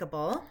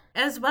Unbreakable,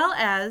 as well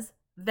as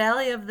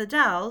Valley of the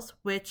Dolls,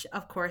 which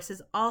of course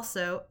is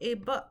also a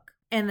book.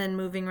 And then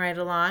moving right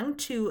along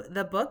to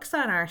the books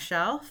on our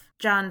shelf,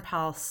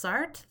 Jean-Paul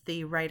Sartre,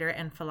 the writer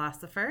and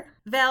philosopher,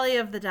 Valley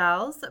of the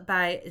Dolls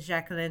by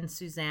Jacqueline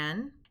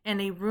Suzanne,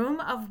 and A Room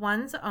of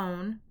One's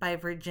Own by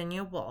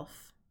Virginia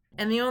Woolf.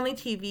 And the only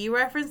TV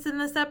reference in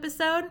this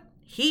episode?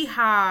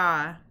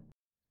 Hee-haw!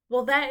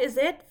 Well, that is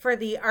it for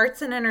the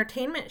Arts and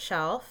Entertainment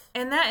Shelf.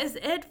 And that is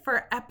it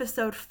for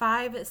episode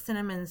 5,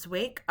 Cinnamon's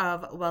Wake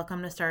of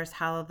Welcome to Stars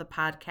Hollow, the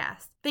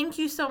podcast. Thank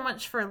you so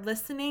much for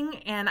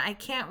listening, and I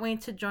can't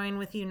wait to join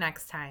with you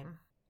next time.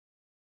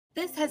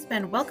 This has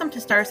been Welcome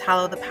to Stars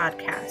Hollow, the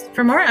podcast.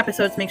 For more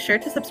episodes, make sure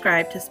to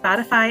subscribe to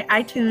Spotify,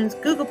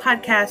 iTunes, Google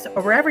Podcasts,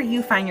 or wherever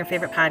you find your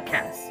favorite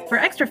podcasts. For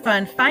extra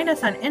fun, find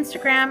us on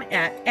Instagram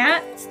at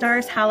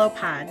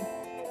 @StarsHollowPod.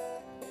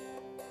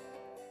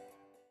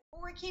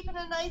 We're keeping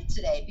it nice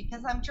today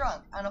because I'm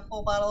drunk on a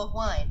full bottle of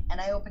wine, and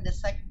I opened a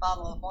second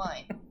bottle of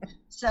wine.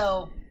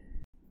 So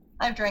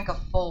I've drank a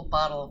full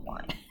bottle of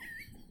wine.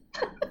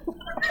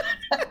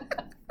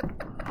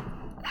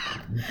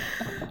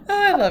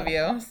 Oh, I love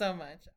you so much.